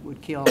town that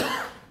would kill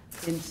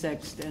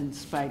insects and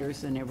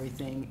spiders and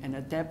everything, and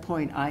at that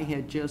point, I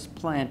had just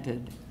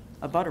planted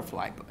a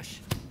butterfly bush.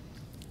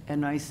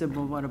 And I said,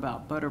 well, what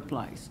about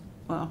butterflies?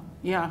 Well,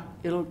 yeah,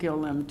 it'll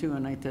kill them too.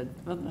 And I said,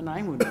 well, then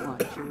I wouldn't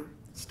want your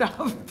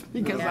stuff,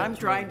 because Yeah, I'm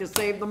trying to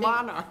save the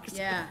monarchs.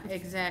 Yeah,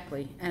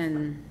 exactly.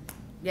 And,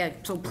 yeah,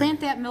 so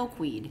plant that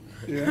milkweed.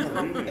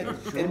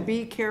 And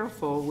be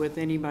careful with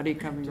anybody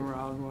coming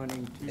around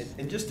wanting to.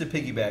 And just to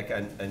piggyback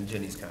on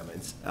Jenny's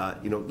comments,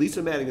 you know,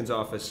 Lisa Madigan's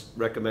office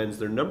recommends,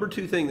 their number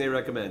 2 thing they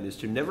recommend is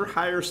to never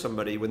hire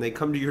somebody when they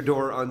come to your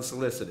door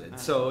unsolicited.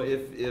 So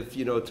if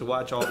you know, to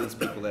watch all these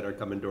people that are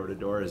coming door to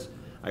door, is,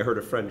 I heard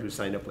a friend who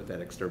signed up with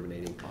that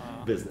exterminating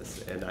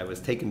business, and I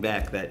was taken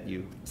back that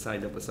you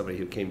signed up with somebody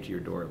who came to your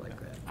door like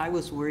that. I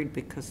was worried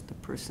because the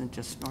person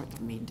just north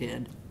of me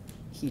did.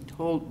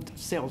 The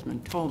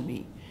salesman told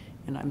me,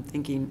 and I'm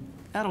thinking,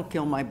 that'll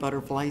kill my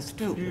butterflies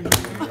too.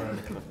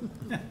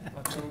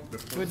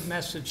 Good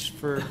message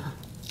for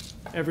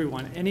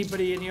everyone.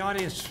 Anybody in the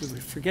audience, did we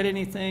forget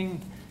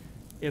anything?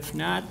 If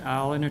not,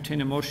 I'll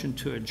entertain a motion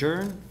to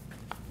adjourn.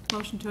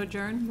 Motion to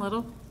adjourn,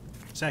 Little?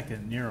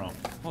 Second, Nero.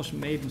 Motion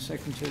made and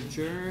second to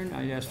adjourn.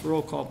 I ask for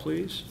roll call,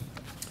 please.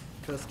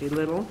 Trustee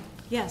Little?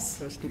 Yes.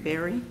 Trustee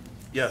Barry?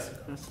 Yes.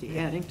 Trustee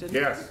Addington?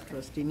 Yes.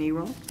 Trustee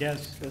Nero?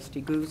 Yes.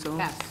 Trustee Guzzo?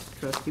 Yes.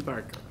 Trustee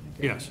Barker?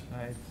 Yes.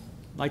 I'd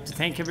like to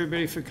thank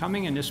everybody for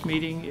coming, and this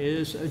meeting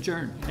is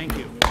adjourned. Thank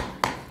you.